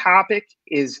any topic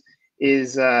has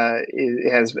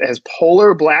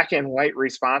polar black and white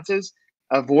responses,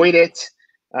 avoid it,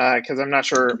 because I'm not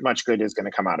sure much good is going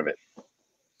to come out of it.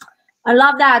 I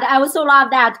love that. I also love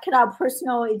that kind of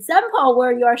personal example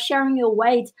where you are sharing your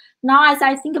weight. Now, as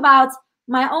I think about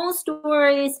my own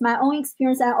stories, my own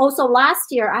experience, and also last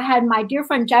year, I had my dear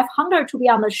friend Jeff Hunter to be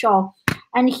on the show.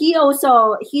 And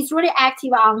he's really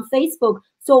active on Facebook.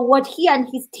 So what he and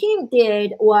his team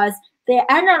did was they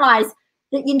analyzed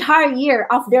the entire year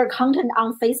of their content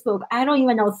on Facebook. I don't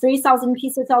even know, 3,000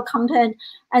 pieces of content.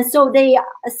 And so they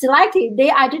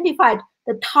identified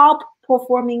the top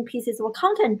performing pieces of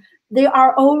content. They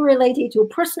are all related to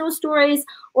personal stories,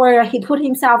 or he put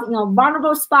himself in a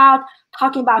vulnerable spot,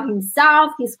 talking about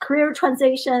himself, his career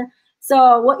transition.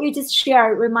 So what you just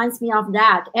shared reminds me of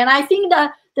that. And I think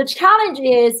the challenge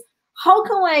is, how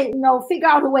can we, figure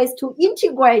out ways to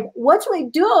integrate what we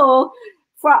do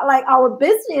for like our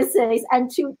businesses and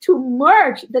to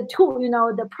merge the two,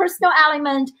 the personal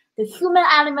element, the human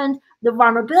element, the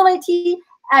vulnerability,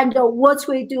 and what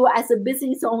we do as a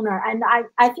business owner. And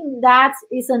I think that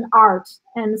is an art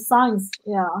and science.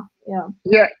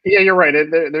 Yeah, you're right.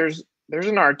 There's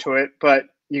an art to it, but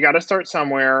you got to start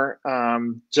somewhere.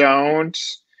 Don't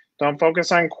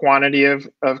focus on quantity of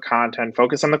content.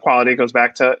 Focus on the quality. It goes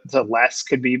back to less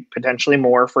could be potentially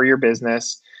more for your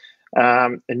business.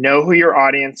 Know who your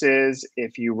audience is.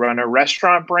 If you run a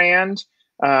restaurant brand,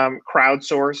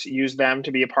 crowdsource, use them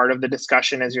to be a part of the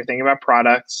discussion as you're thinking about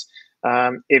products.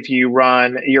 If you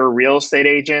run your real estate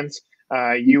agents,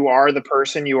 you are the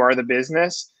person, you are the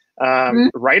business.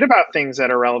 Write about things that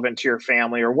are relevant to your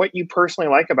family or what you personally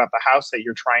like about the house that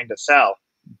you're trying to sell.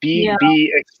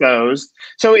 Be exposed.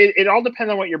 So it all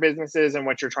depends on what your business is and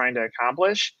what you're trying to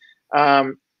accomplish.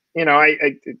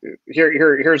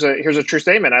 Here's a true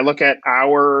statement. I look at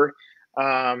our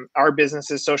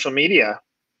business's social media.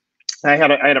 I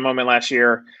had a moment last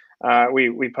year.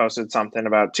 We posted something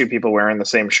about two people wearing the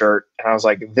same shirt. And I was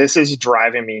like, this is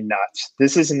driving me nuts.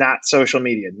 This is not social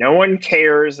media. No one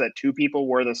cares that two people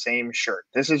wore the same shirt.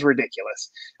 This is ridiculous.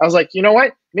 I was like, you know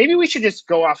what? Maybe we should just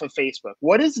go off of Facebook.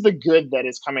 What is the good that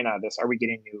is coming out of this? Are we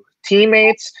getting new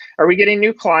teammates? Are we getting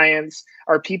new clients?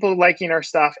 Are people liking our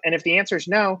stuff? And if the answer is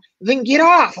no, then get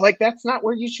off. Like, that's not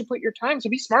where you should put your time.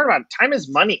 So be smart about it. Time is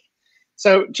money.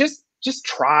 So just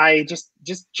try, just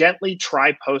gently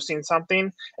try posting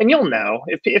something, and you'll know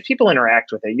if people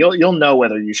interact with it. You'll know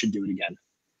whether you should do it again.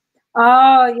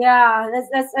 Oh yeah,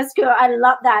 that's good. I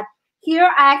love that. Here,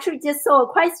 I actually just saw a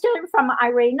question from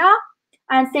Irina,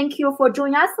 and thank you for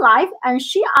joining us live. And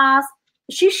she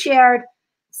shared,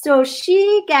 so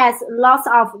she gets lots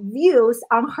of views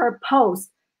on her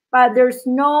post, but there's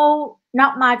not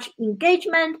much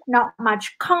engagement, not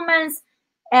much comments,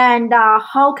 and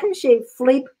how can she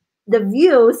flip the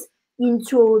views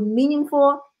into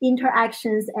meaningful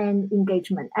interactions and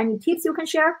engagement? Any tips you can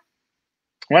share?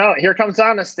 Well, here comes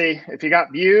honesty. If you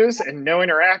got views and no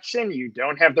interaction, you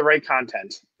don't have the right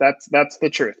content. That's the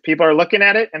truth. People are looking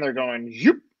at it and they're going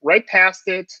right past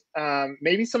it.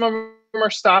 Maybe some of them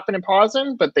are stopping and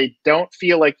pausing, but they don't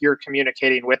feel like you're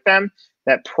communicating with them.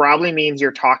 That probably means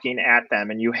you're talking at them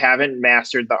and you haven't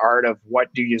mastered the art of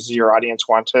what does your audience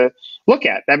want to look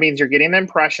at. That means you're getting the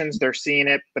impressions, they're seeing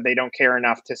it, but they don't care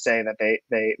enough to say that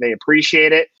they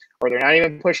appreciate it, or they're not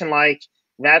even pushing like.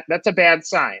 That's a bad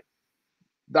sign.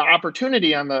 The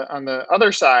opportunity on the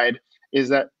other side is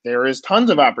that there is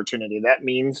tons of opportunity. That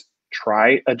means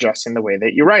try adjusting the way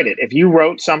that you write it. If you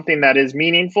wrote something that is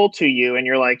meaningful to you and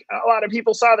you're like, a lot of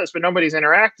people saw this, but nobody's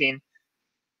interacting,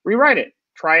 rewrite it.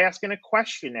 Try asking a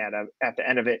question at the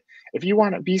end of it. If you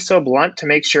want to be so blunt to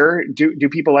make sure, do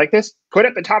people like this? Put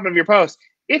at the top of your post,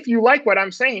 if you like what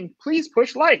I'm saying, please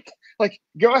push like. like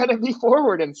go ahead and be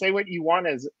forward and say what you want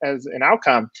as an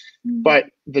outcome. Mm. But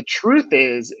the truth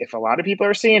is, if a lot of people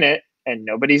are seeing it and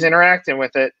nobody's interacting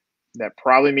with it, that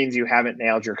probably means you haven't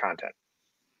nailed your content.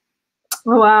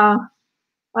 Wow.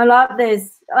 I love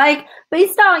this. Like,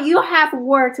 based on you have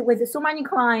worked with so many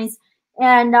clients,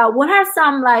 and what are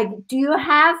some, like, do you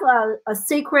have a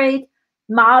secret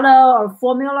model or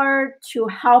formula to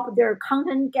help their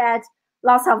content get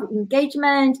lots of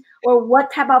engagement, or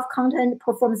what type of content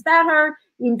performs better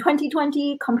in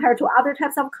 2020 compared to other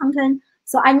types of content?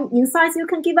 So any insights you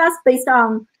can give us based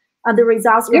on the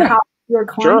results you have your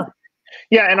clients? Sure.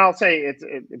 Yeah, and I'll say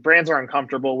brands are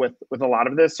uncomfortable with a lot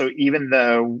of this. So even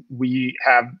though we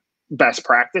have best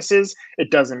practices,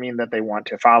 it doesn't mean that they want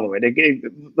to follow it.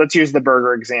 Let's use the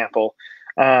burger example,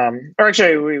 or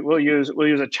actually we'll use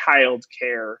a child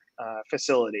care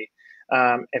facility.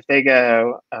 If they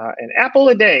go an apple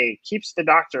a day keeps the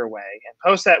doctor away, and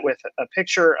post that with a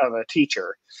picture of a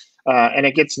teacher, and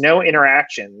it gets no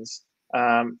interactions.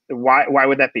 Why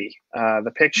would that be?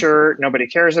 The picture nobody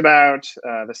cares about.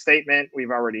 The statement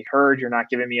we've already heard. You're not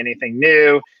giving me anything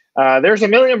new. There's a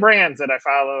million brands that I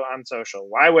follow on social.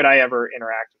 Why would I ever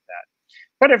interact with that?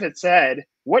 But if it said,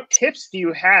 what tips do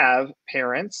you have,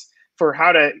 parents, for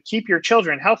how to keep your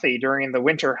children healthy during the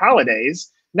winter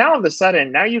holidays? Now all of a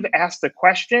sudden, now you've asked the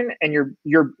question and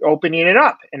you're opening it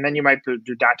up, and then you might do ...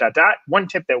 One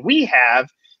tip that we have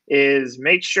is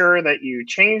make sure that you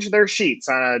change their sheets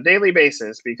on a daily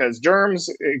basis because germs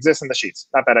exist in the sheets.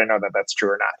 Not that I know that that's true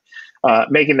or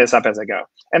not. Making this up as I go.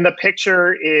 And the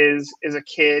picture is a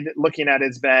kid looking at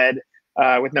his bed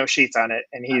with no sheets on it,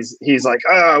 and he's like,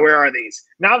 oh, where are these?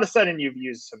 Now all of a sudden you've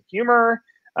used some humor,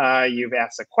 you've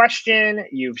asked a question,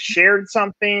 you've shared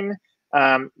something,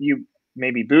 you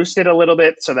maybe boost it a little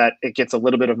bit so that it gets a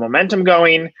little bit of momentum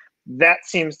going. That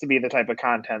seems to be the type of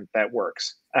content that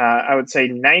works. I would say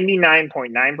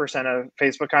 99.9% of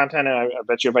Facebook content, and I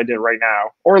bet you if I did it right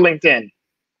now, or LinkedIn,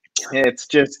 it's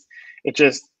just,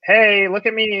 hey, look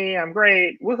at me, I'm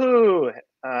great, woohoo.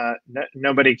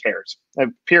 Nobody cares,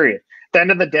 period. At the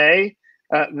end of the day,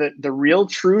 the real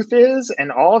truth is,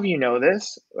 and all of you know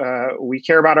this, we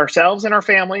care about ourselves and our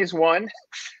families, one,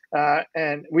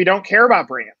 and we don't care about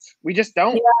brands. We just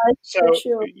don't. Yeah, so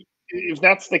sure. If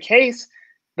that's the case,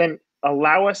 then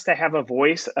allow us to have a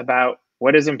voice about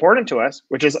what is important to us,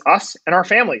 which is us and our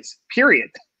families, period.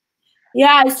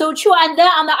 Yeah, it's so true. And then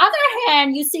on the other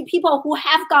hand, you see people who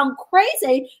have gone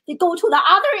crazy. They go to the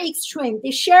other extreme.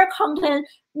 They share content,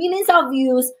 millions of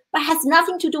views, but has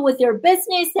nothing to do with their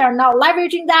business. They're not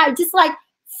leveraging that. It's just like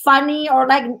funny, or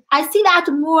like I see that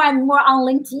more and more on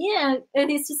LinkedIn. It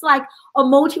is just like a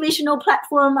motivational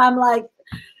platform. I'm like,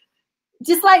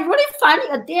 just like really funny,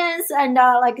 a dance and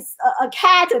like a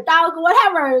cat, a dog,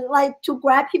 whatever, like to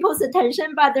grab people's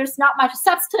attention, but there's not much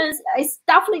substance. It's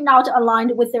definitely not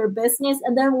aligned with their business.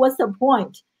 And then what's the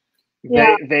point?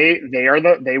 Yeah. They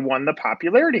won the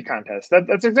popularity contest.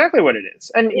 That's exactly what it is.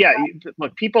 And yeah,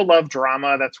 look, people love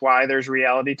drama. That's why there's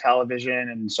reality television,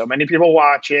 and so many people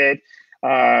watch it.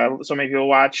 So many people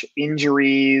watch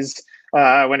injuries.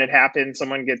 When it happens,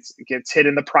 someone gets hit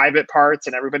in the private parts,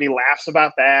 and everybody laughs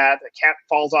about that. A cat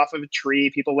falls off of a tree,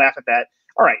 people laugh at that.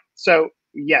 All right, so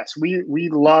yes, we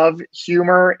love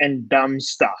humor and dumb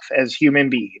stuff as human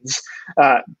beings,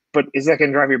 but is that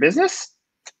going to drive your business?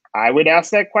 I would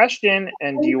ask that question.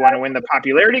 And do you want to win the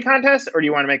popularity contest, or do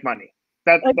you want to make money?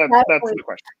 That's the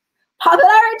question.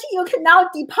 Popularity, you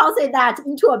cannot deposit that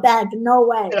into a bank. No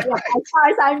way. Yeah, as far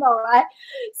as I know, right?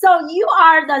 So you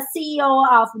are the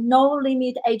CEO of No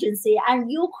Limit Agency,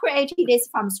 and you created this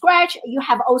from scratch. You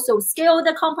have also scaled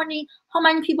the company. How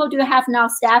many people do you have now,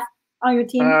 staff on your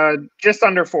team? Just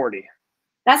under 40.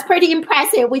 That's pretty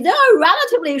impressive within a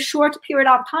relatively short period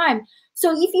of time.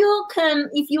 So if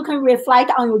you can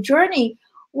reflect on your journey,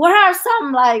 what are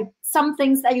some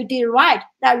things that you did right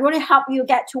that really helped you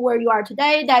get to where you are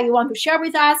today that you want to share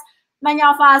with us? Many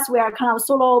of us, we are kind of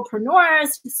solopreneurs,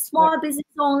 small business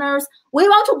owners. We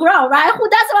want to grow, right? Who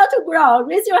doesn't want to grow?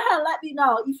 Raise your hand, let me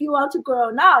know if you want to grow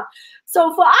or not.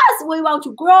 So for us, we want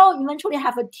to grow, eventually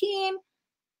have a team.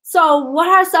 So what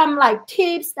are some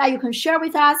tips that you can share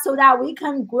with us so that we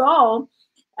can grow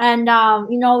and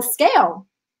scale?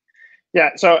 Yeah,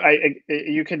 so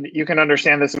you can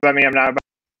understand this about me. I'm not about.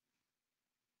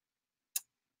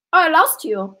 Oh, I lost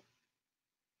you.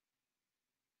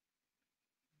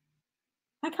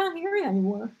 I can't hear you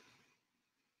anymore.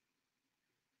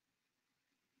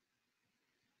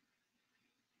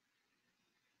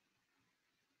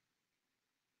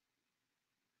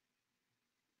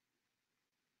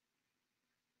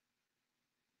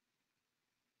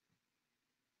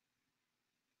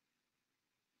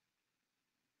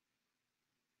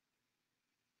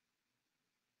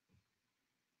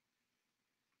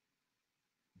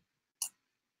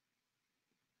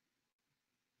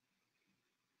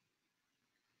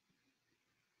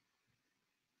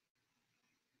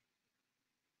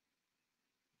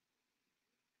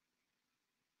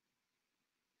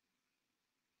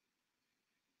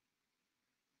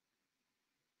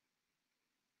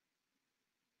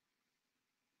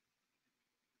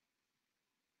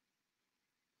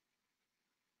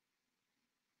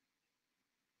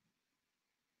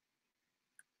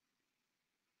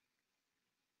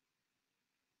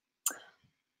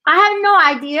 I have no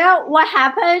idea what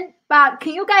happened, but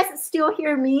can you guys still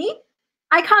hear me?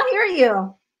 I can't hear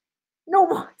you. No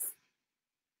voice.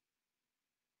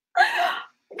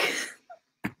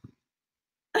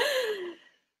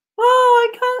 Oh,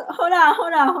 I can't.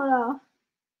 Hold on.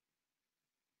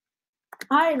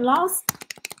 I lost.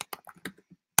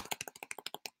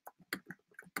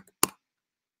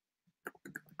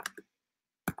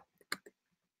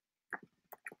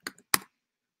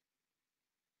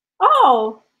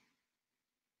 Oh.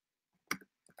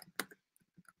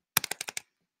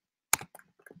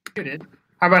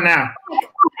 How about now?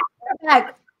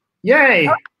 Back. Yay.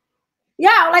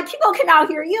 Yeah, like people cannot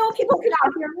hear you. People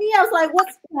cannot hear me. I was like,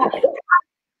 what's that?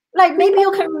 Like, maybe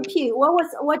you can repeat.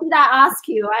 What did I ask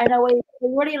you? I know we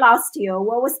really lost you.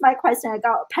 What was my question? I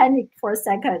got panicked for a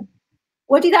second.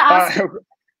 What did I ask you?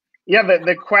 Yeah,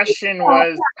 the question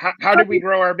was, how did we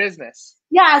grow our business?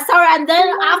 Yeah, sorry. And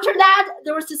then after that,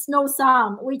 there was just no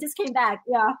sound. We just came back.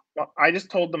 Yeah. Well, I just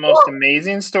told the most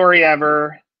amazing story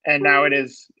ever, and now it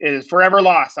is forever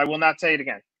lost. I will not say it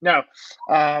again. No.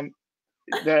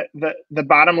 The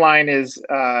bottom line is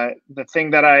the thing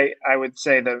that I would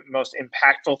say the most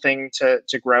impactful thing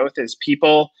to growth is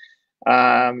people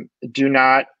do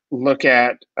not look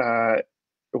at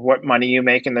what money you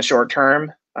make in the short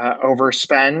term,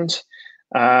 overspend,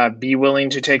 be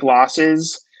willing to take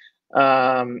losses,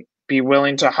 be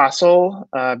willing to hustle,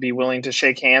 be willing to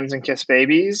shake hands and kiss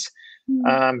babies,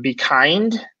 be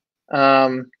kind.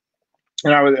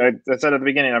 And I said at the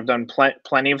beginning, I've done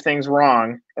plenty of things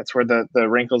wrong. That's where the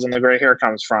wrinkles and the gray hair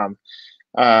comes from.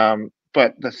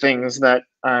 But the things that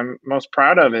I'm most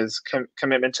proud of is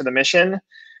commitment to the mission,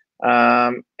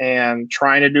 and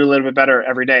trying to do a little bit better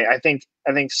every day. I think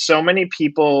so many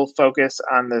people focus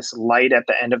on this light at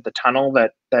the end of the tunnel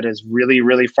that is really,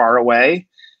 really far away.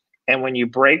 And when you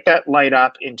break that light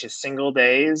up into single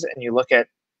days and you look at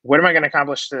what am I going to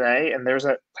accomplish today, and there's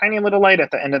a tiny little light at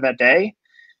the end of that day,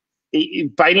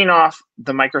 biting off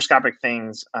the microscopic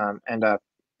things end up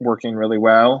working really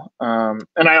well.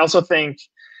 And I also think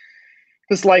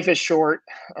this life is short.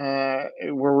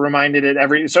 We're reminded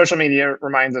social media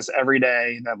reminds us every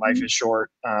day that life is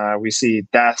short. We see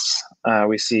deaths,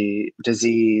 we see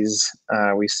disease,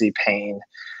 we see pain.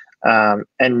 And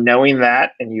knowing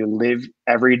that, and you live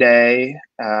every day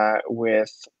with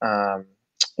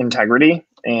integrity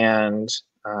and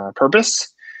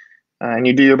purpose, and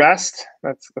you do your best,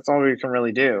 that's all you can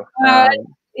really do.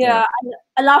 Yeah,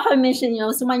 I love how you mentioned,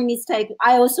 so many mistakes.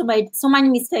 I also made so many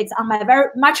mistakes on my very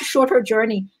much shorter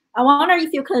journey. I wonder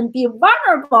if you can be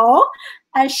vulnerable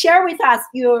and share with us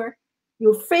your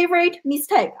favorite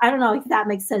mistake. I don't know if that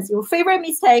makes sense. Your favorite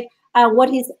mistake, and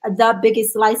what is the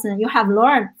biggest lesson you have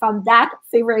learned from that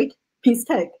favorite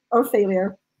mistake or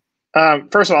failure?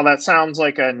 First of all, that sounds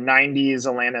like a 90s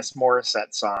Alanis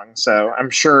Morissette song. So I'm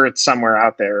sure it's somewhere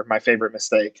out there. My favorite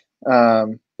mistake.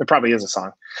 It probably is a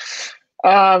song.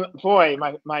 Boy,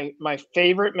 my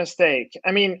favorite mistake.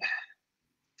 I mean,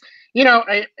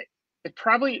 it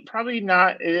probably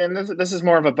not. And this is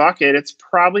more of a bucket. It's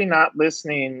probably not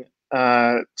listening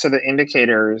to the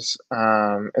indicators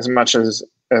as much as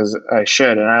I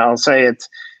should. And I'll say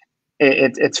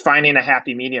it's finding a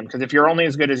happy medium, because if you're only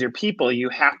as good as your people, you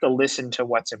have to listen to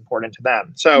what's important to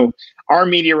them. So our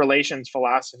media relations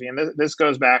philosophy, and this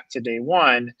goes back to day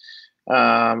one,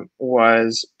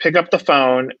 was pick up the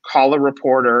phone, call a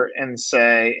reporter and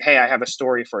say, hey, I have a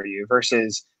story for you,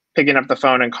 versus picking up the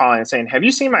phone and calling and saying, have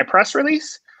you seen my press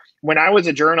release? When I was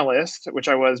a journalist, which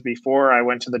I was before I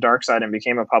went to the dark side and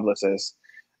became a publicist,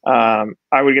 I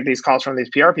would get these calls from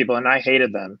these PR people and I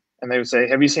hated them. And they would say,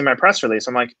 have you seen my press release?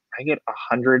 I'm like, I get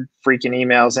 100 freaking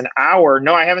emails an hour.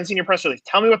 No, I haven't seen your press release.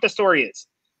 Tell me what the story is.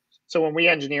 So when we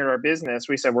engineered our business,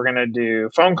 we said, we're going to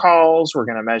do phone calls. We're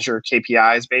going to measure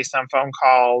KPIs based on phone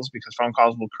calls, because phone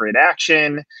calls will create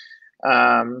action.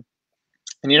 And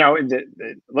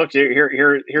look,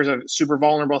 here's a super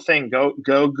vulnerable thing. Go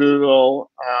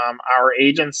Google our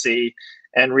agency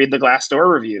and read the Glassdoor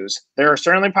reviews. There are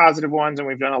certainly positive ones, and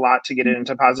we've done a lot to get it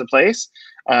into a positive place.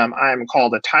 I am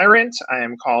called a tyrant. I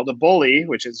am called a bully,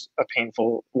 which is a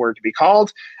painful word to be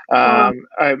called.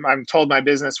 I'm told my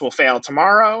business will fail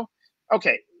tomorrow.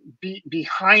 Okay,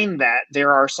 behind that,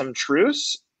 there are some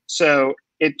truths. So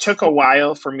it took a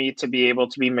while for me to be able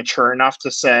to be mature enough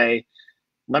to say,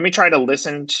 let me try to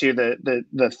listen to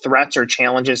the threats or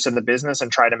challenges to the business and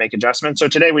try to make adjustments. So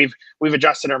today we've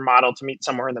adjusted our model to meet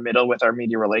somewhere in the middle with our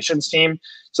media relations team,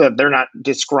 so that they're not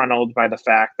disgruntled by the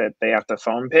fact that they have to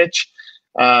phone pitch.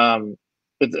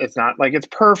 It's not like it's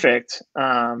perfect,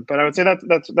 but I would say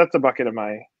that's a bucket of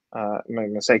my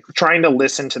mistake. Trying to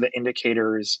listen to the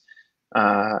indicators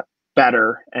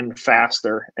better and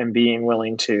faster and being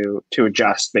willing to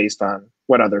adjust based on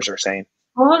what others are saying.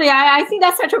 Totally. I think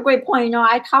that's such a great point. You know,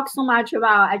 I talk so much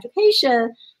about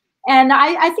education, and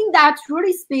I think that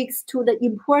really speaks to the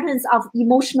importance of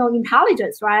emotional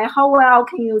intelligence, right? How well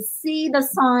can you see the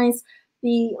signs,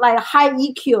 the like high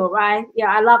EQ, right?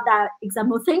 Yeah, I love that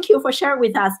example. Thank you for sharing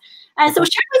with us. And so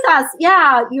share with us,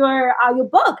 yeah, your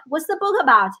book. What's the book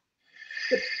about?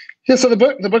 Yeah, so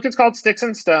the book is called Sticks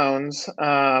and Stones,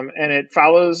 and it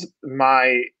follows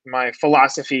my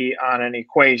philosophy on an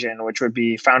equation, which would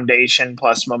be foundation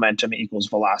plus momentum equals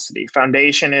velocity.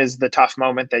 Foundation is the tough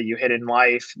moment that you hit in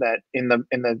life that in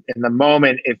the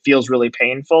moment it feels really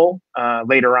painful.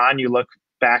 Later on, you look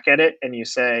back at it and you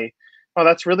say, "Oh,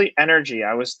 that's really energy.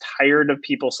 I was tired of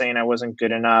people saying I wasn't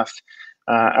good enough.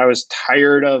 I was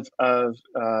tired of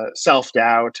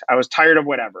self-doubt. I was tired of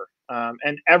whatever."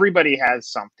 And everybody has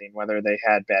something, whether they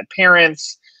had bad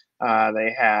parents,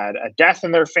 they had a death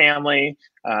in their family,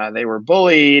 they were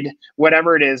bullied,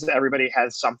 whatever it is, everybody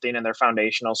has something in their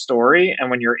foundational story. And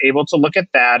when you're able to look at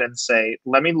that and say,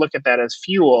 let me look at that as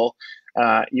fuel,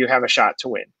 you have a shot to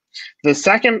win. The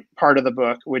second part of the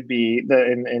book would be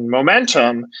in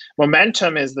momentum.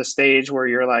 Momentum is the stage where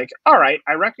you're like, all right,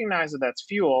 I recognize that that's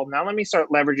fuel. Now let me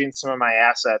start leveraging some of my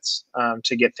assets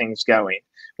to get things going.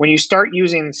 When you start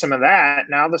using some of that,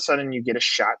 now all of a sudden you get a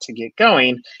shot to get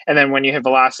going. And then when you hit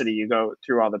velocity, you go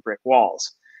through all the brick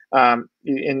walls.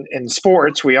 In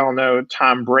sports, we all know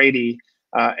Tom Brady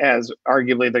as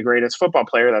arguably the greatest football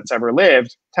player that's ever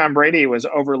lived. Tom Brady was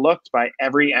overlooked by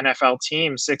every NFL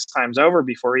team 6 times over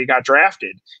before he got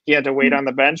drafted. He had to wait on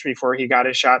the bench before he got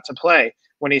his shot to play.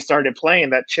 When he started playing,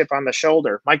 that chip on the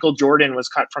shoulder. Michael Jordan was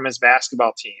cut from his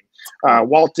basketball team.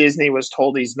 Walt Disney was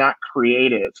told he's not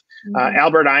creative.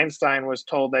 Albert Einstein was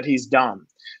told that he's dumb.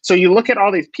 So you look at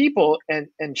all these people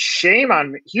and shame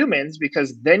on humans,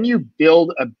 because then you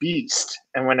build a beast.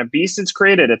 And when a beast is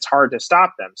created, it's hard to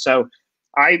stop them. So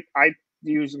I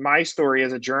use my story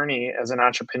as a journey as an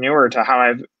entrepreneur to how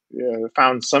I've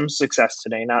found some success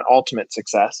today, not ultimate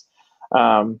success.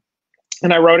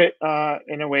 And I wrote it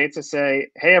in a way to say,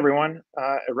 hey, everyone,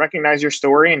 recognize your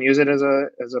story and use it as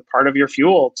a part of your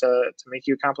fuel to make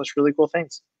you accomplish really cool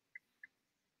things.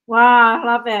 Wow, I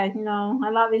love it. You know, I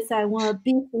love it. Said when a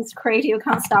beast is creative, you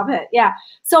can't stop it. Yeah.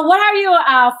 So what are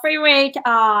your favorite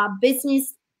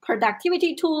business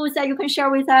productivity tools that you can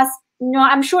share with us? You know,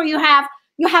 I'm sure you have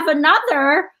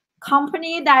another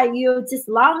company that you just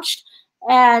launched,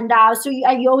 and so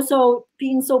you also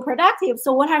being so productive.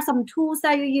 So what are some tools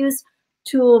that you use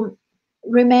to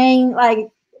remain like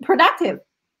productive?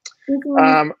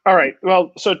 All right.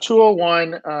 Well, so tool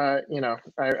one, you know,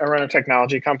 I run a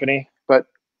technology company, but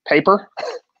paper.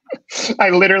 I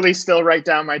literally still write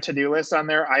down my to-do list on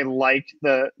there. I like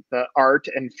the art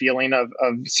and feeling of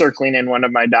circling in one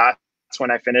of my dots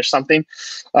when I finish something.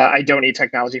 I don't need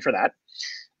technology for that.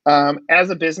 As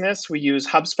a business, we use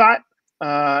HubSpot,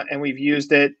 and we've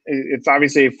used it. It's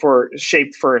obviously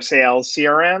shaped for a sales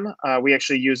CRM. We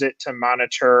actually use it to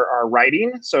monitor our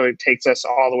writing. So it takes us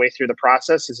all the way through the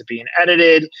process. Is it being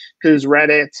edited? Who's read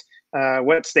it?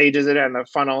 What stage is it in the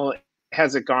funnel?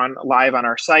 Has it gone live on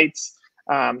our sites?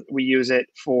 We use it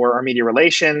for our media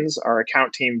relations. Our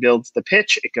account team builds the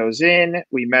pitch. It goes in.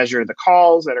 We measure the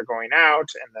calls that are going out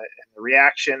and the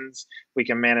reactions. We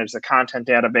can manage the content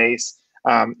database.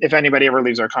 If anybody ever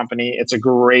leaves our company, it's a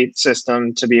great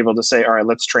system to be able to say, all right,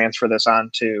 let's transfer this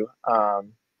on to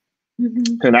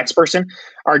the next person.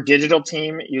 Our digital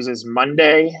team uses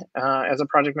Monday as a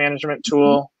project management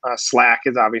tool. Slack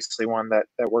is obviously one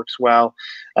that works well.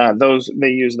 They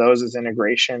use those as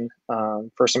integration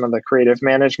for some of the creative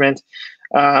management.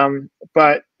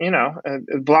 But, you know,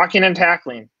 blocking and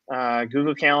tackling.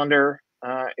 Google Calendar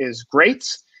is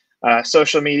great.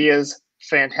 Social media is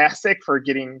fantastic for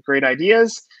getting great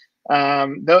ideas.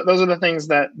 Those are the things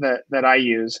that I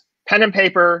use. Pen and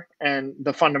paper and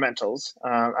the fundamentals.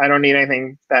 I don't need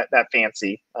anything that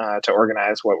fancy to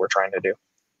organize what we're trying to do.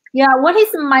 Yeah, what is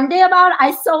Monday about?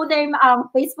 I saw them on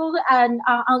Facebook and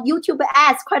on YouTube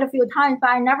ads quite a few times, but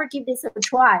I never give this a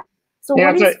try. So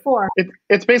yeah, what is it for?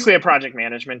 It's basically a project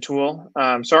management tool.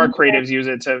 So our creatives use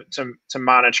it to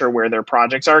monitor where their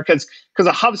projects are, because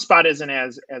a HubSpot isn't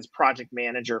as project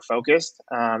manager focused.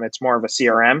 It's more of a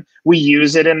CRM. We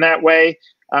use it in that way.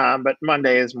 But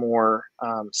Monday is more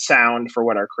sound for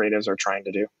what our creatives are trying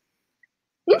to do.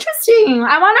 Interesting.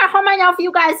 I wonder how many of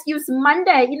you guys use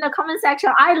Monday in the comment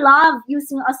section. I love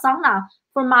using Asana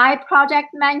for my project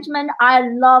management. I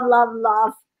love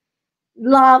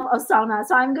Asana.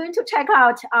 So I'm going to check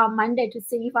out Monday to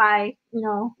see if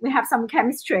we have some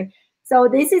chemistry. So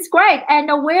this is great. And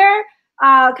where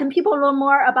can people learn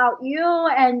more about you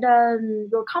and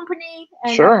your company?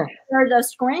 And sure. share the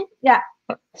screen. Yeah.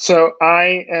 So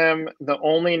I am the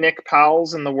only Nick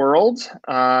Powell's in the world,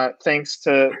 thanks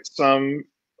to some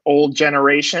old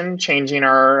generation changing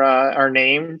our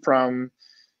name from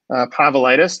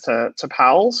Pavlidis to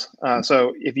Powell's.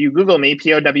 So if you Google me,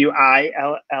 Powills,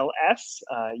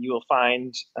 you will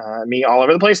find me all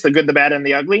over the place, the good, the bad, and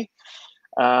the ugly.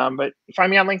 But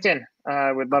find me on LinkedIn.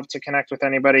 I would love to connect with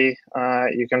anybody.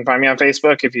 You can find me on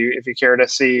Facebook if you care to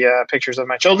see pictures of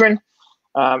my children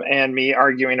and me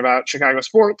arguing about Chicago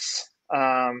sports.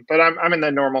 But I'm in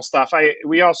the normal stuff.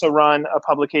 We also run a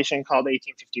publication called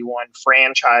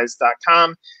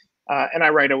 1851franchise.com. And I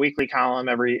write a weekly column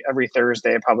every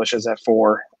Thursday. It publishes at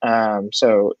 4.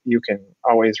 So you can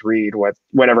always read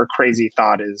whatever crazy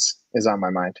thought is on my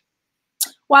mind.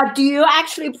 Well, do you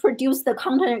actually produce the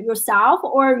content yourself,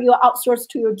 or you outsource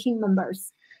to your team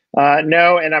members?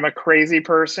 No, and I'm a crazy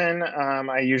person.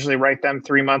 I usually write them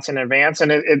 3 months in advance, and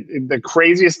the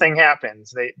craziest thing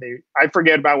happens. I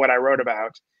forget about what I wrote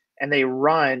about, and they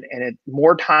run, and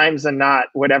more times than not,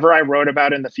 whatever I wrote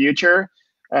about in the future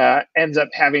ends up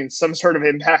having some sort of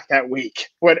impact that week.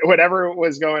 Whatever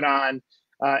was going on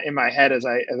in my head as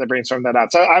I brainstormed that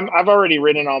out. So I've already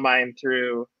written all mine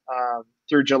through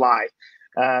July,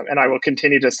 and I will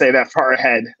continue to stay that far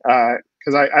ahead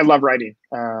because I love writing.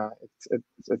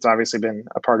 It's obviously been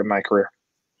a part of my career.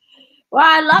 Well,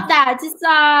 I love that. Just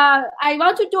I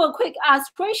want to do a quick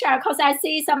screen share because I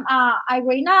see some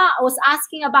Irina was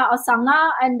asking about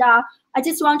Asana, and I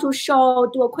just want to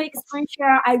do a quick screen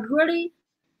share.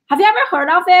 Have you ever heard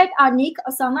of it, Nick,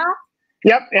 Asana?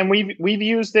 Yep, and we've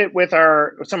used it with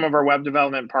some of our web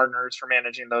development partners for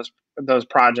managing those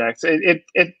projects.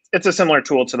 It's a similar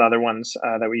tool to the other ones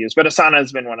that we use, but Asana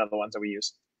has been one of the ones that we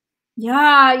use.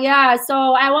 Yeah.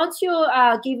 So I want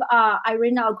to give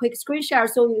Irina a quick screen share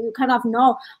so you kind of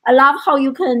know. I love how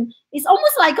you can. It's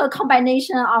almost like a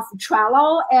combination of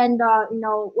Trello and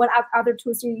what other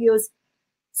tools you use.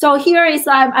 So here is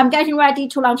I'm getting ready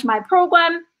to launch my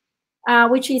program,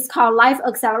 which is called Life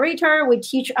Accelerator. We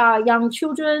teach young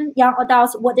children, young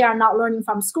adults what they are not learning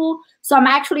from school. So I'm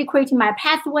actually creating my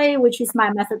pathway, which is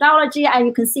my methodology, and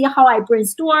you can see how I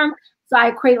brainstorm. So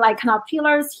I create like kind of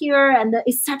pillars here, and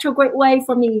it's such a great way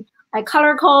for me. I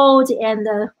color code, and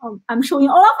I'm showing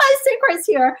all of my secrets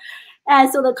here. And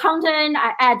so the content,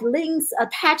 I add links,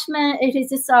 attachment. It is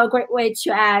just a great way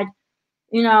to add,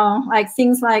 like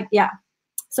things like, yeah.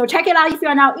 So check it out if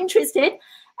you're now interested.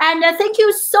 And thank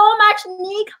you so much,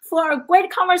 Nick, for a great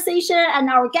conversation. And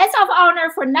our guest of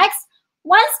honor for next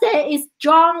Wednesday is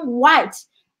John White.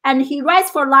 And he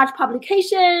writes for large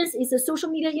publications, is a social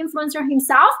media influencer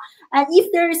himself. And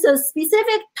if there is a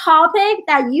specific topic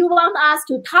that you want us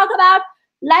to talk about,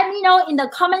 let me know in the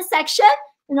comment section.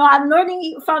 I'm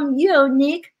learning from you,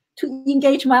 Nick, to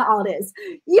engage my audience.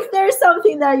 If there's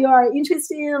something that you are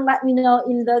interested in, let me know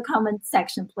in the comment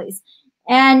section, please.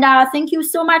 And thank you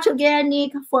so much again,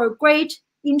 Nick, for a great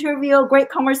interview, great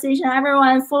conversation.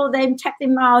 Everyone, follow them, check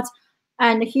them out.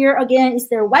 And here again is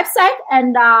their website.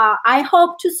 And I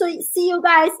hope to see you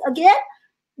guys again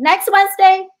next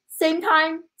Wednesday, same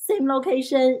time, same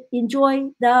location.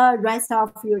 Enjoy the rest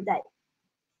of your day.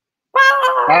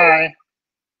 Bye. Bye.